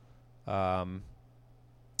 You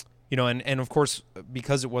know, and of course,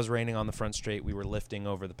 because it was raining on the front straight, we were lifting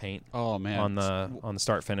over the paint Oh man. on the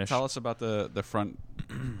start finish. Tell us about the front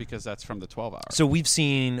because that's from the 12 hour. So we've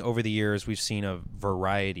seen over the years, we've seen a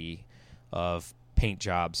variety of paint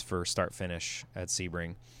jobs for start finish at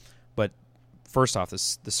Sebring. But first off, the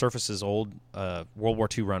surface is old, World War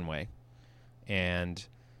II runway, and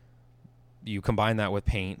you combine that with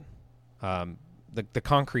paint. The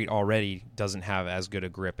concrete already doesn't have as good a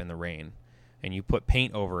grip in the rain, and you put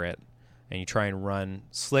paint over it, and you try and run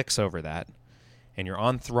slicks over that, and you're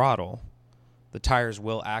on throttle, the tires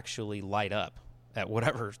will actually light up at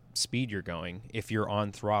whatever speed you're going if you're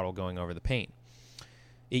on throttle going over the paint.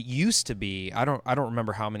 It used to be, I don't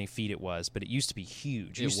remember how many feet it was, but it used to be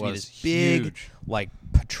huge. It used to be this big, huge. like,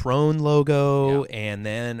 Patron logo, and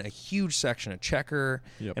then a huge section of checker.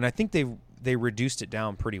 Yep. And I think they reduced it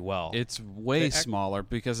down pretty well. It's way smaller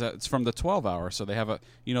because it's from the 12 hour, so they have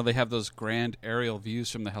they have those grand aerial views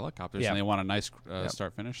from the helicopters, and they want a nice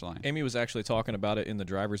start finish line. Amy was actually talking about it in the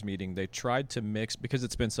drivers' meeting. They tried to mix, because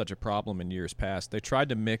it's been such a problem in years past, they tried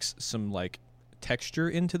to mix some like texture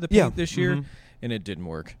into the paint this year, and it didn't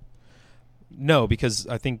work. No, because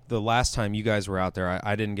I think the last time you guys were out there,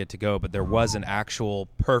 I didn't get to go, but there was an actual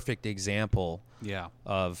perfect example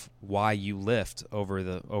of why you lift over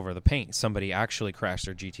the paint. Somebody actually crashed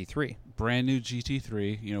their GT3. Brand new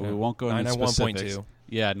GT3. We won't go into 991.2. specifics.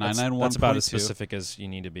 Yeah, 991.2. That's about as specific as you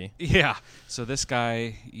need to be. Yeah. So this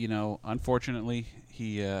guy, unfortunately,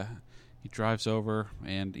 he drives over,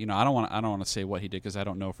 and I don't want to say what he did because I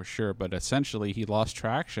don't know for sure, but essentially he lost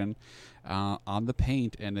traction on the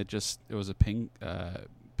paint, and it was a ping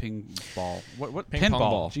ball. What Ping pong pinball?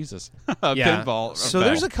 ball. Jesus. Yeah. Pinball. So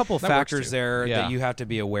there's a couple That factors works too. there Yeah. that you have to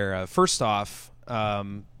be aware of. First off,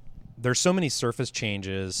 there's so many surface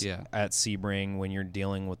changes at Sebring when you're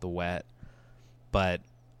dealing with the wet, but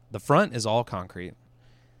the front is all concrete,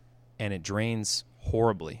 and it drains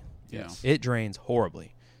horribly. Yeah. It drains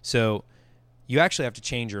horribly. So you actually have to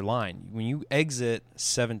change your line. When you exit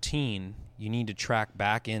 17, you need to track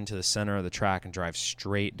back into the center of the track and drive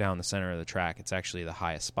straight down the center of the track. It's actually the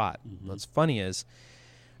highest spot. What's funny is,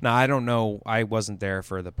 now I don't know, I wasn't there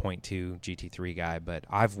for the .2 GT3 guy, but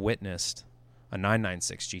I've witnessed a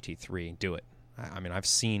 996 GT3 do it. I mean, I've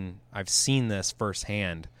seen this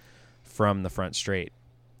firsthand from the front straight.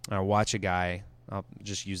 I watch a guy, I'll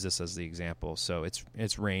just use this as the example. So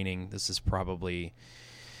it's raining. This is probably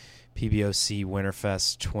PBOC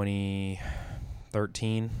Winterfest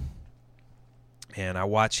 2013. And I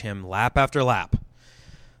watch him lap after lap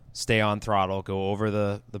stay on throttle, go over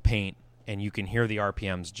the paint, and you can hear the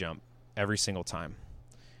RPMs jump every single time.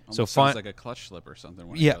 Almost sounds like a clutch slip or something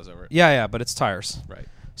when he goes over it. Yeah, but it's tires. Right.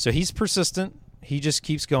 So he's persistent. He just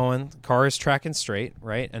keeps going. The car is tracking straight,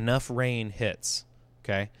 right? Enough rain hits,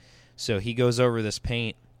 okay? So he goes over this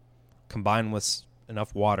paint combined with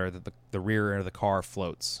enough water that the rear end of the car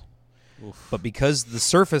floats. Oof. But because the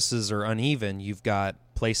surfaces are uneven, you've got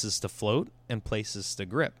places to float and places to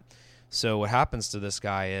grip. So what happens to this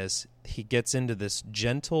guy is he gets into this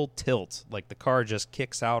gentle tilt, like the car just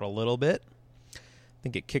kicks out a little bit. I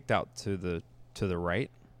think it kicked out to the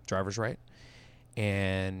right, driver's right,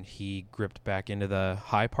 and he gripped back into the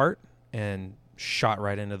high part and shot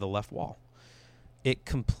right into the left wall. It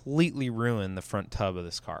completely ruined the front tub of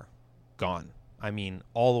this car. Gone. I mean,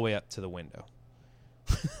 all the way up to the window.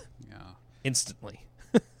 Instantly.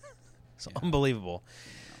 Unbelievable.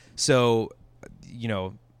 So,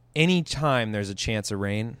 anytime there's a chance of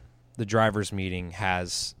rain, the driver's meeting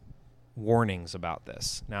has warnings about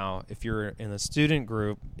this. Now, if you're in a student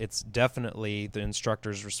group, it's definitely the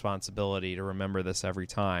instructor's responsibility to remember this every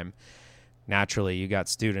time. Naturally, you got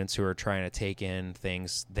students who are trying to take in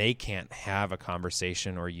things. They can't have a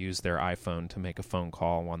conversation or use their iPhone to make a phone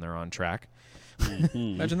call when they're on track.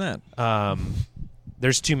 Imagine that.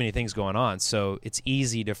 There's too many things going on, so it's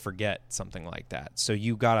easy to forget something like that. So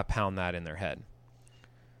you got to pound that in their head.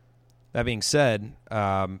 That being said,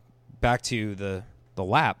 back to the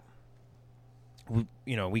lap. We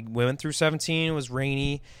went through 17. It was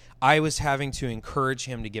rainy. I was having to encourage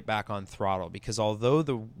him to get back on throttle because although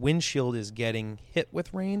the windshield is getting hit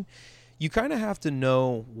with rain, you kind of have to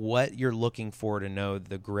know what you're looking for to know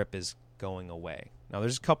the grip is going away. Now,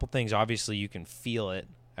 there's a couple things. Obviously, you can feel it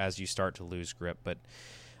as you start to lose grip, but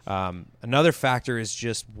another factor is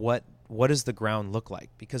just what does the ground look like?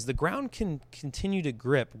 Because the ground can continue to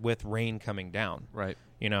grip with rain coming down. Right.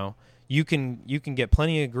 You can get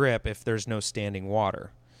plenty of grip if there's no standing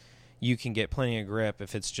water. You can get plenty of grip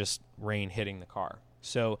if it's just rain hitting the car.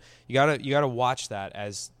 So you gotta watch that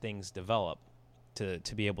as things develop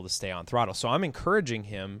to be able to stay on throttle. So I'm encouraging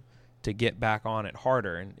him to get back on it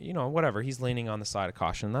harder, and whatever, he's leaning on the side of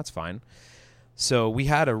caution. That's fine. So we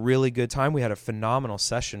had a really good time. We had a phenomenal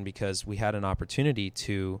session because we had an opportunity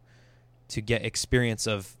to get experience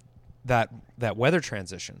of that weather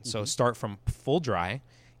transition. Mm-hmm. So start from full dry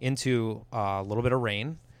into a little bit of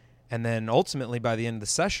rain, and then ultimately by the end of the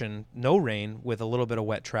session, no rain with a little bit of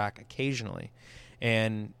wet track occasionally.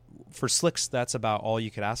 And for slicks, that's about all you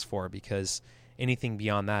could ask for, because anything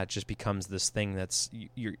beyond that just becomes this thing that's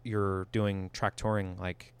you're doing track touring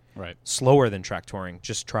like slower than track touring,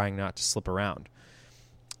 just trying not to slip around.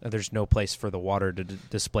 There's no place for the water to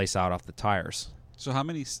displace out off the tires. So how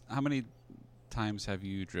many times have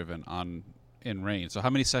you driven in rain? So how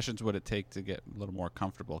many sessions would it take to get a little more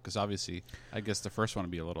comfortable? Because obviously, I guess the first one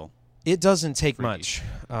would be a little. It doesn't take freaky. much.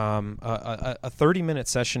 A 30-minute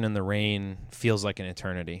session in the rain feels like an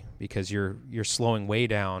eternity because you're slowing way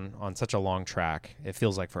down on such a long track. It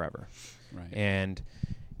feels like forever. Right. And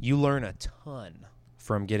you learn a ton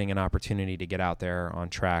from getting an opportunity to get out there on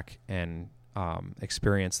track and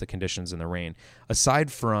experience the conditions in the rain.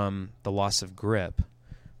 Aside from the loss of grip,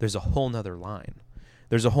 there's a whole nother line.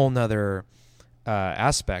 There's a whole nother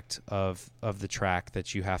aspect of the track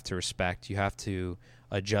that you have to respect. You have to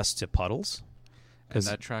adjust to puddles. And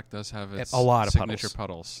that track does have its a lot of signature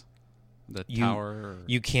puddles. The tower.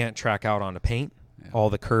 You can't track out onto paint. Yeah. All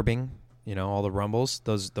the curbing, all the rumbles,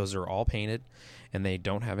 those are all painted, and they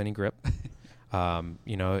don't have any grip. And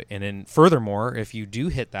then furthermore, if you do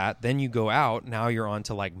hit that, then you go out. Now you're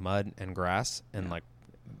onto like mud and grass, and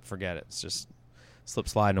forget it. It's just slip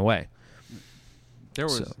sliding away.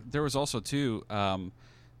 There was also too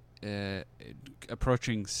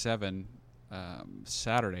approaching 7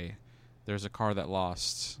 Saturday. There's a car that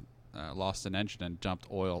lost an engine and dumped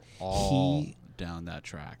oil all down that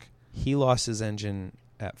track. He lost his engine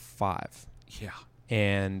at 5. Yeah,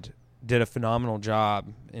 and did a phenomenal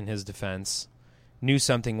job in his defense. Knew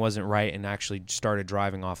something wasn't right and actually started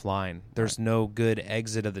driving offline. There's no good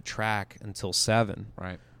exit of the track until 7.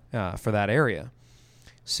 Right. For that area.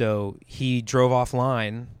 So he drove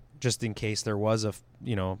offline just in case there was a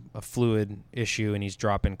fluid issue and he's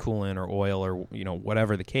dropping coolant or oil or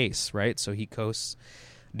whatever the case, right? So he coasts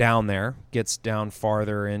down there, gets down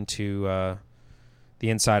farther into the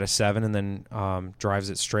inside of 7, and then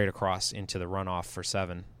drives it straight across into the runoff for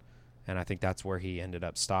 7. And I think that's where he ended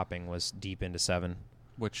up stopping, was deep into 7.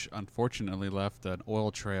 Which unfortunately left an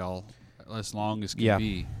oil trail as long as can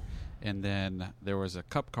be. And then there was a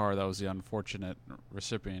cup car that was the unfortunate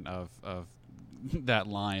recipient of that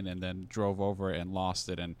line, and then drove over it and lost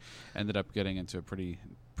it, and ended up getting into a pretty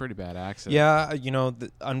bad accident. Yeah,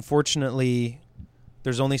 unfortunately,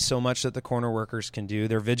 there's only so much that the corner workers can do.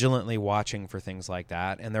 They're vigilantly watching for things like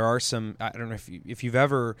that, and there are some. I don't know if you've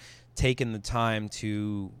ever taken the time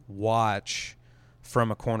to watch from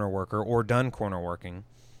a corner worker or done corner working.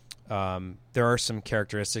 There are some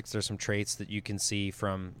characteristics, there's some traits that you can see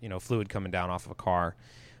from, fluid coming down off of a car.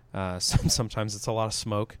 Sometimes it's a lot of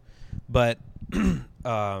smoke, but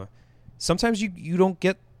sometimes you don't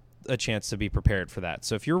get a chance to be prepared for that.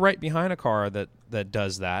 So if you're right behind a car that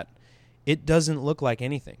does that, it doesn't look like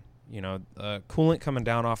anything. Coolant coming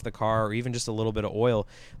down off the car, or even just a little bit of oil,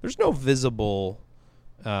 there's no visible,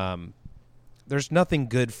 there's nothing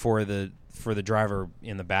good for the driver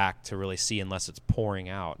in the back to really see unless it's pouring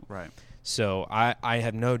out. Right. So I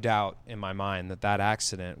have no doubt in my mind that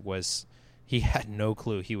accident was, he had no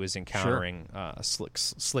clue he was encountering a slick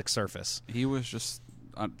surface. He was just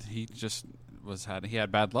he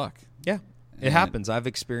had bad luck. Yeah. It happens. I've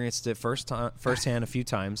experienced it firsthand a few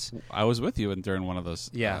times. I was with you during one of those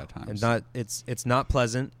times. And it's not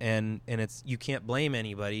pleasant, and it's, you can't blame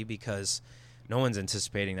anybody because no one's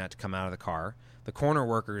anticipating that to come out of the car. The corner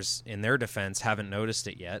workers, in their defense, haven't noticed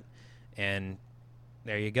it yet, and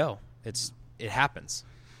there you go. It happens.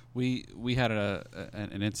 We had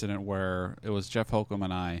an incident where it was Jeff Holcomb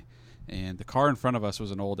and I, and the car in front of us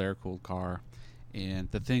was an old air-cooled car, and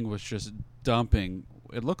the thing was just dumping.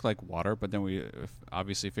 It looked like water, but then we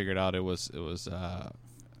obviously figured out it was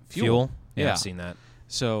fuel. Yeah, I've seen that.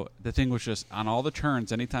 So the thing was just on all the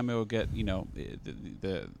turns. Anytime it would get,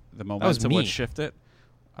 the momentum would shift it.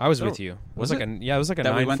 I was with you. It was like a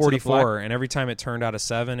 944, and every time it turned out a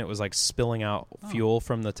 7, it was like spilling out fuel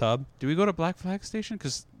from the tub. Do we go to Black Flag Station?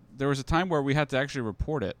 Because there was a time where we had to actually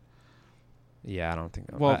report it. Yeah, I don't think.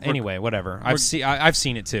 Well, anyway, whatever. I've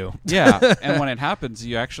seen it too. Yeah, and when it happens,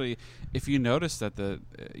 you actually, if you notice that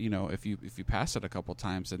if you pass it a couple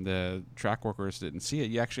times and the track workers didn't see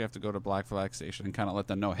it, you actually have to go to Black Flag Station and kind of let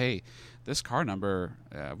them know, hey, this car number,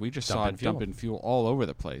 we just saw it dumping fuel all over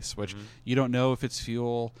the place, which you don't know if it's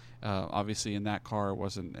fuel. Obviously, in that car, it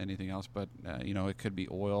wasn't anything else, but it could be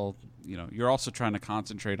oil. You're also trying to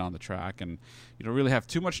concentrate on the track, and you don't really have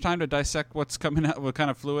too much time to dissect what's coming out, what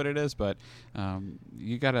kind of fluid it is. But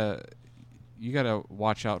you gotta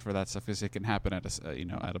watch out for that stuff, because it can happen at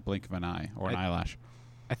a blink of an eye or an eyelash.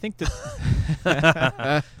 I think that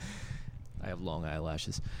I have long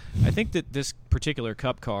eyelashes. I think that this particular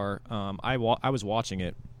Cup car, I was watching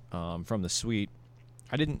it from the suite.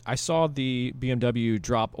 I saw the BMW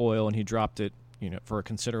drop oil, and he dropped it, for a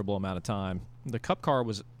considerable amount of time. The Cup car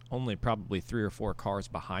was only probably 3 or 4 cars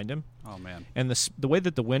behind him. Oh man! And the way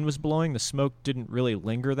that the wind was blowing, the smoke didn't really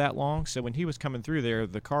linger that long. So when he was coming through there,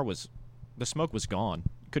 the smoke was gone.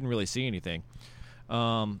 Couldn't really see anything.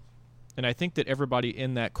 And I think that everybody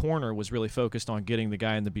in that corner was really focused on getting the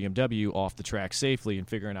guy in the BMW off the track safely and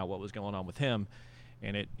figuring out what was going on with him.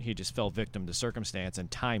 And he just fell victim to circumstance,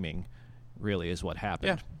 and timing really is what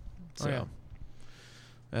happened. Yeah. So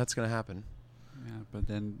that's going to happen. Yeah, but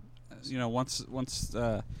then, once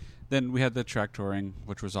then we had the track touring,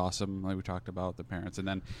 which was awesome, like we talked about, the parents. And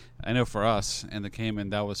then I know for us in the Cayman,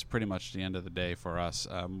 that was pretty much the end of the day for us.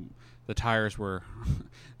 The tires were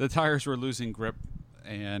losing grip,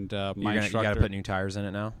 and my instructor. You got to put new tires in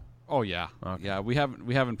it now? Oh yeah, okay. Yeah. We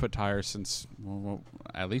haven't put tires since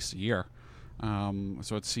at least a year.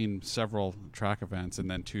 So it's seen several track events, and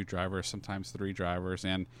then 2 drivers, sometimes 3 drivers.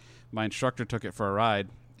 And my instructor took it for a ride,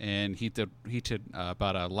 and he did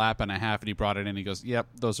about a lap and a half, and he brought it in. He goes, "Yep,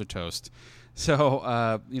 those are toast."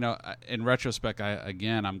 So in retrospect,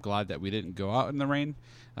 I'm glad that we didn't go out in the rain.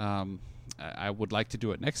 I would like to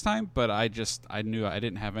do it next time, but I knew I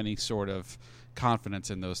didn't have any sort of confidence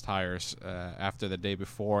in those tires after the day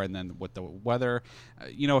before, and then with the weather.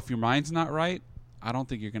 If your mind's not right, I don't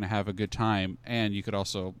think you're going to have a good time, and you could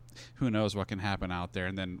also, who knows what can happen out there,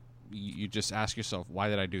 and then you just ask yourself, why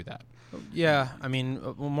did I do that? Yeah, I mean,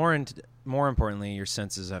 more importantly, your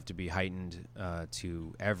senses have to be heightened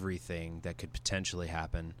to everything that could potentially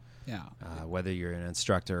happen. Yeah. Whether you're an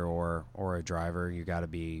instructor or a driver, you got to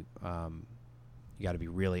be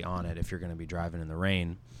really on it if you're going to be driving in the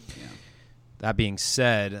rain. Yeah. That being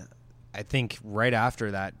said, I think right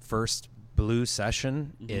after that first blue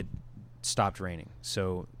session, it stopped raining.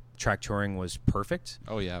 So track touring was perfect.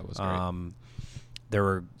 Oh yeah, it was great. There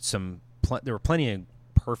were plenty of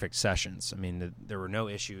perfect sessions. I mean, there were no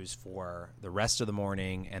issues for the rest of the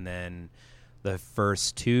morning, and then the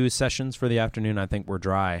first 2 sessions for the afternoon, I think, were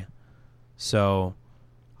dry. So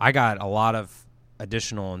I got a lot of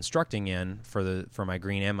additional instructing in for my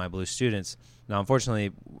green and my blue students. Now,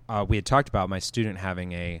 unfortunately, we had talked about my student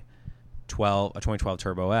having a 2012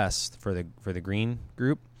 Turbo S for the green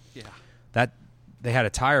group. Yeah. That they had a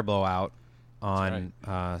tire blowout on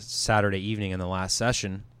Saturday evening in the last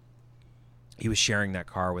session. He was sharing that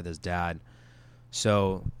car with his dad.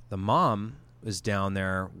 So the mom was down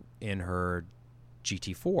there in her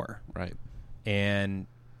GT4. Right. And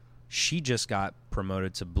she just got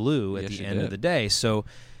promoted to blue at the end of the day. So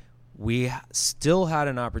we still had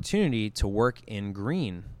an opportunity to work in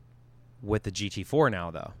green with the GT4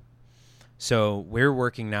 now, though. So we're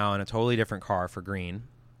working now in a totally different car for green.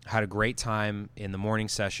 Had a great time in the morning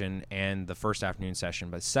session and the first afternoon session.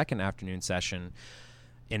 But second afternoon session,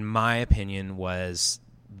 in my opinion, was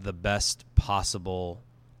the best possible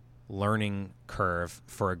learning curve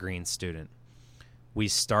for a green student. We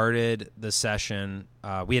started the session.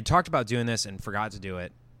 We had talked about doing this and forgot to do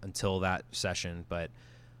it until that session, but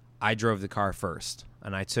I drove the car first,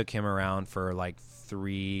 and I took him around for like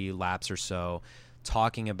 3 laps or so,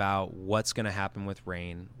 talking about what's going to happen with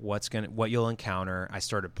rain, what you'll encounter. I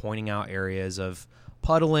started pointing out areas of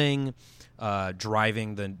puddling,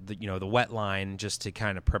 driving the wet line, just to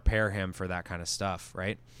kind of prepare him for that kind of stuff,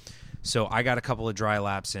 right? So I got a couple of dry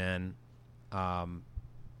laps in.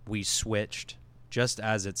 We switched just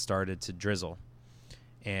as it started to drizzle,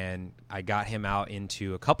 and I got him out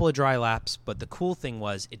into a couple of dry laps. But the cool thing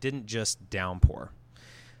was it didn't just downpour.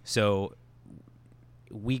 So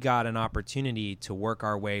we got an opportunity to work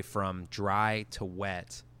our way from dry to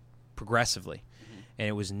wet progressively. And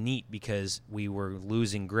it was neat because we were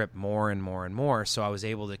losing grip more and more and more. So I was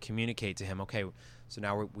able to communicate to him, okay, so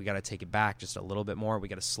now we got to take it back just a little bit more. We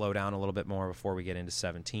got to slow down a little bit more before we get into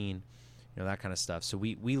 17, that kind of stuff. So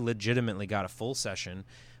we legitimately got a full session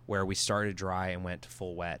where we started dry and went to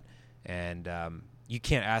full wet. And you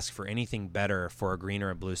can't ask for anything better for a green or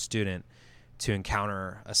a blue student to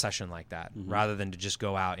encounter a session like that, rather than to just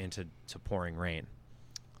go out into pouring rain.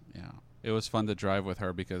 Yeah, it was fun to drive with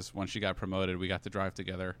her because when she got promoted, we got to drive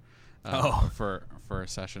together for a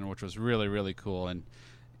session, which was really, really cool. And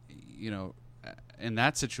in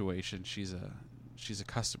that situation, she's a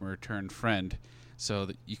customer turned friend, so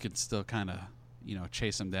that you could still kind of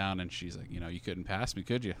chase him down. And she's like, you couldn't pass me,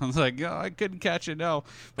 could you? I was like, oh, I couldn't catch it, no.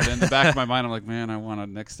 But in the back of my mind, I'm like, man, I want to,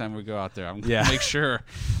 next time we go out there, I'm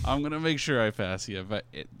gonna make sure I pass you. But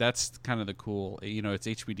that's kind of the cool, it's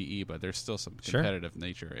HPDE, but there's still some competitive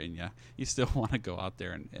nature, and you still want to go out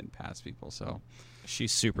there and pass people. So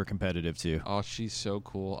she's super competitive too. Oh, she's so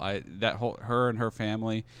cool. Her and her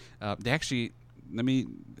family, they actually.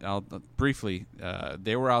 Briefly,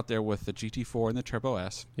 they were out there with the GT4 and the Turbo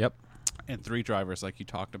S. Yep. And 3 drivers, like you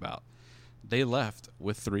talked about. They left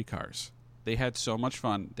with 3 cars. They had so much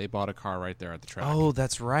fun. They bought a car right there at the track. Oh,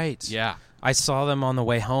 that's right. Yeah. I saw them on the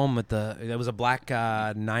way home with it was a black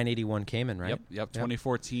 981 Cayman, right? Yep.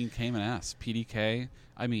 2014 Cayman S, PDK.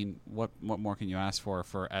 I mean, what more can you ask for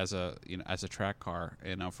as a track car,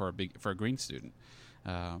 for a green student?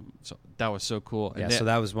 So that was so cool. Yeah, so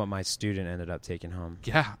that was what my student ended up taking home.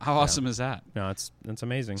 Yeah, how awesome is that? No, it's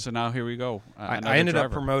amazing. So now here we go. I ended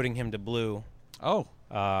up promoting him to blue. Oh,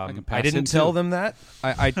 I didn't tell them that.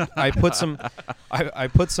 I put some I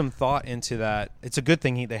put some thought into that. It's a good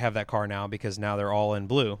thing they have that car now because now they're all in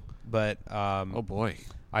blue. But oh boy,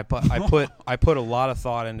 I put a lot of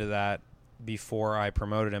thought into that before I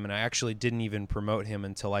promoted him, and I actually didn't even promote him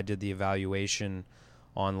until I did the evaluation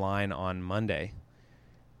online on Monday.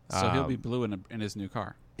 So he'll be blue in his new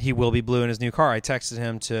car. He will be blue in his new car. I texted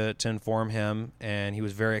him to inform him, and he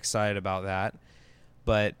was very excited about that.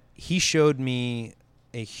 But he showed me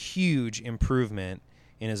a huge improvement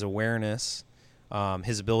in his awareness,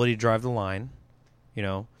 his ability to drive the line.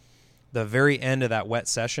 The very end of that wet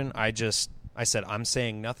session, I said, I'm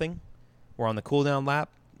saying nothing. We're on the cool down lap.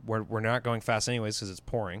 We're not going fast anyways because it's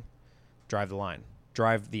pouring. Drive the line.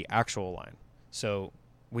 Drive the actual line. So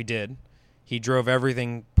we did. He drove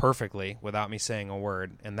everything perfectly without me saying a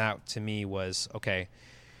word, and that to me was, okay,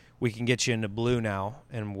 we can get you into blue now,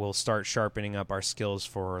 and we'll start sharpening up our skills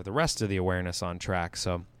for the rest of the awareness on track.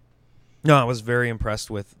 So, no, I was very impressed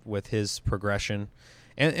with his progression.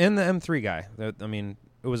 And the M3 guy. I mean,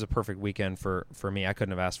 it was a perfect weekend for me. I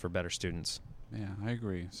couldn't have asked for better students. Yeah, I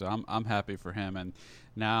agree. So I'm happy for him. And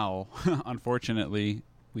now, unfortunately,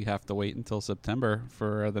 we have to wait until September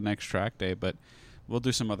for the next track day, but we'll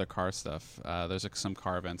do some other car stuff. There's some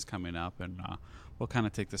car events coming up, and we'll kind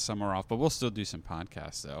of take the summer off. But we'll still do some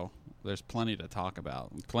podcasts, though. There's plenty to talk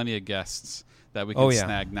about, plenty of guests that we can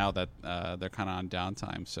snag now that they're kind of on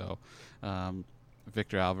downtime. So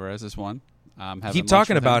Victor Alvarez is one. Keep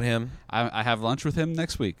talking about him. I have lunch with him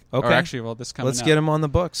next week. Okay. Or actually, this coming Let's get him on the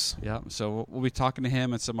books. Yeah, so we'll be talking to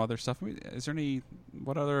him and some other stuff. Is there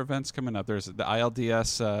what other events coming up? There's the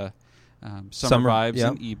ILDS Summer Vibes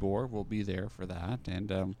and Ybor will be there for that,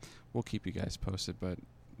 and we'll keep you guys posted. But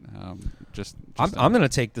I'm going to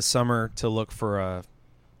take the summer to look for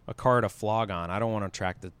a car to flog on. I don't want to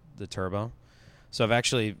track the turbo, so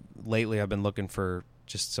I've been looking for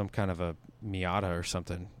just some kind of a Miata or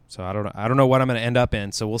something. So I don't know what I'm going to end up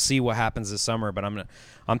in. So we'll see what happens this summer. But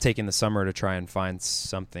I'm taking the summer to try and find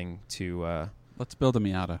something to let's build a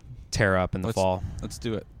Miata, tear up in the fall. Let's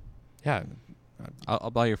do it. Yeah.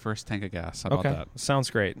 I'll buy your first tank of gas. How about that? Sounds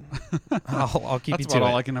great. I'll keep you to it. That's about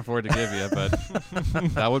all I can afford to give you, but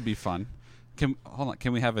that would be fun. Can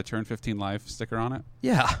we have a Turn 15 Live sticker on it?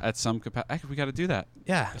 Yeah. At some capacity. We got to do that.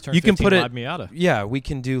 Yeah. You can put it. Miata. Yeah, we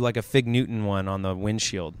can do like a Fig Newton one on the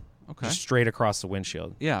windshield. Okay. Just straight across the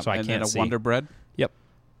windshield. Yeah. So I can't see. Wonder Bread? Yep.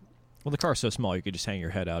 Well, the car's so small you could just hang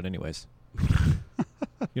your head out anyways. You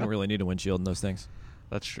don't really need a windshield in those things.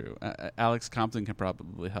 That's true. Alex Compton can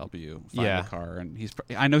probably help you find a car, and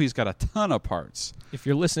I know he's got a ton of parts. If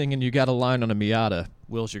you're listening and you got a line on a Miata,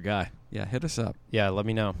 Will's your guy. Yeah, hit us up. Yeah, let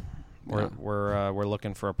me know. We're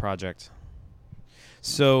looking for a project.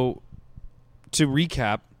 So, to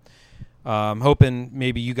recap, I'm hoping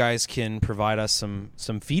maybe you guys can provide us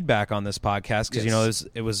some feedback on this podcast because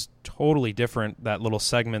it was totally different, that little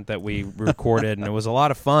segment that we recorded, and it was a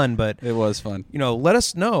lot of fun. But it was fun. Let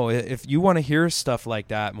us know if you want to hear stuff like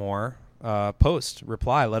that more.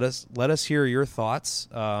 Reply. Let us hear your thoughts.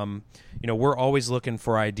 We're always looking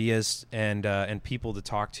for ideas and people to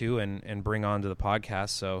talk to and bring onto the podcast.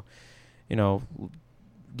 So,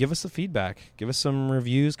 give us the feedback. Give us some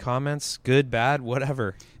reviews, comments, good, bad,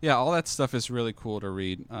 whatever. Yeah, all that stuff is really cool to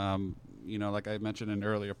read. Like I mentioned in an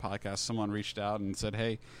earlier podcast, someone reached out and said,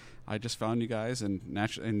 "Hey, I just found you guys, and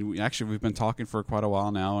we've been talking for quite a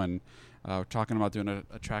while now, and talking about doing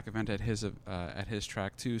a track event at his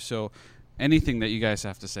track too. So anything that you guys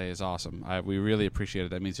have to say is awesome. We really appreciate it.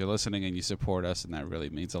 That means you're listening and you support us, and that really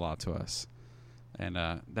means a lot to us. And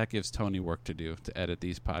that gives Tony work to do to edit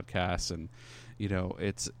these podcasts, and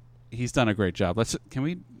he's done a great job. Can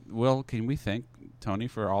we thank Tony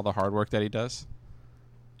for all the hard work that he does?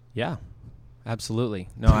 Yeah, absolutely.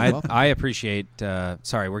 No, I appreciate.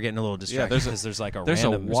 Sorry, we're getting a little distracted because there's like a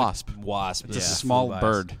wasp. Wasp, just a small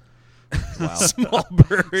bird. Wow.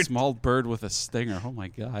 Small bird with a stinger. Oh my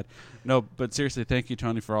God. No, but seriously, thank you,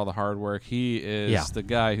 Tony, for all the hard work. He is the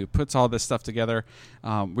guy who puts all this stuff together.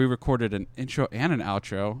 We recorded an intro and an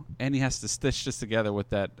outro, and he has to stitch this together with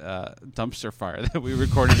that dumpster fire that we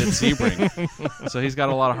recorded in Sebring. So he's got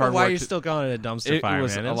a lot of hard work. Why are you still calling it a dumpster fire, It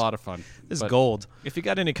was man? a lot of fun. This is gold. If you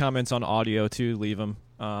got any comments on audio too, leave them.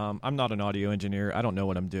 I'm not an audio engineer. I don't know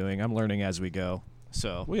what I'm doing. I'm learning as we go.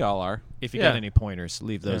 So we all are. If you got any pointers,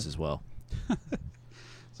 leave those as well.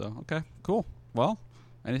 So, okay, cool. Well,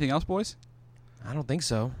 anything else, boys? I don't think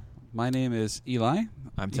so. My name is Eli.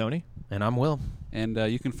 I'm Tony. And I'm Will. And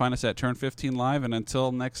you can find us at Turn 15 Live. And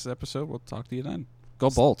until next episode, we'll talk to you then. Go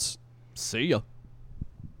Bolts. See ya.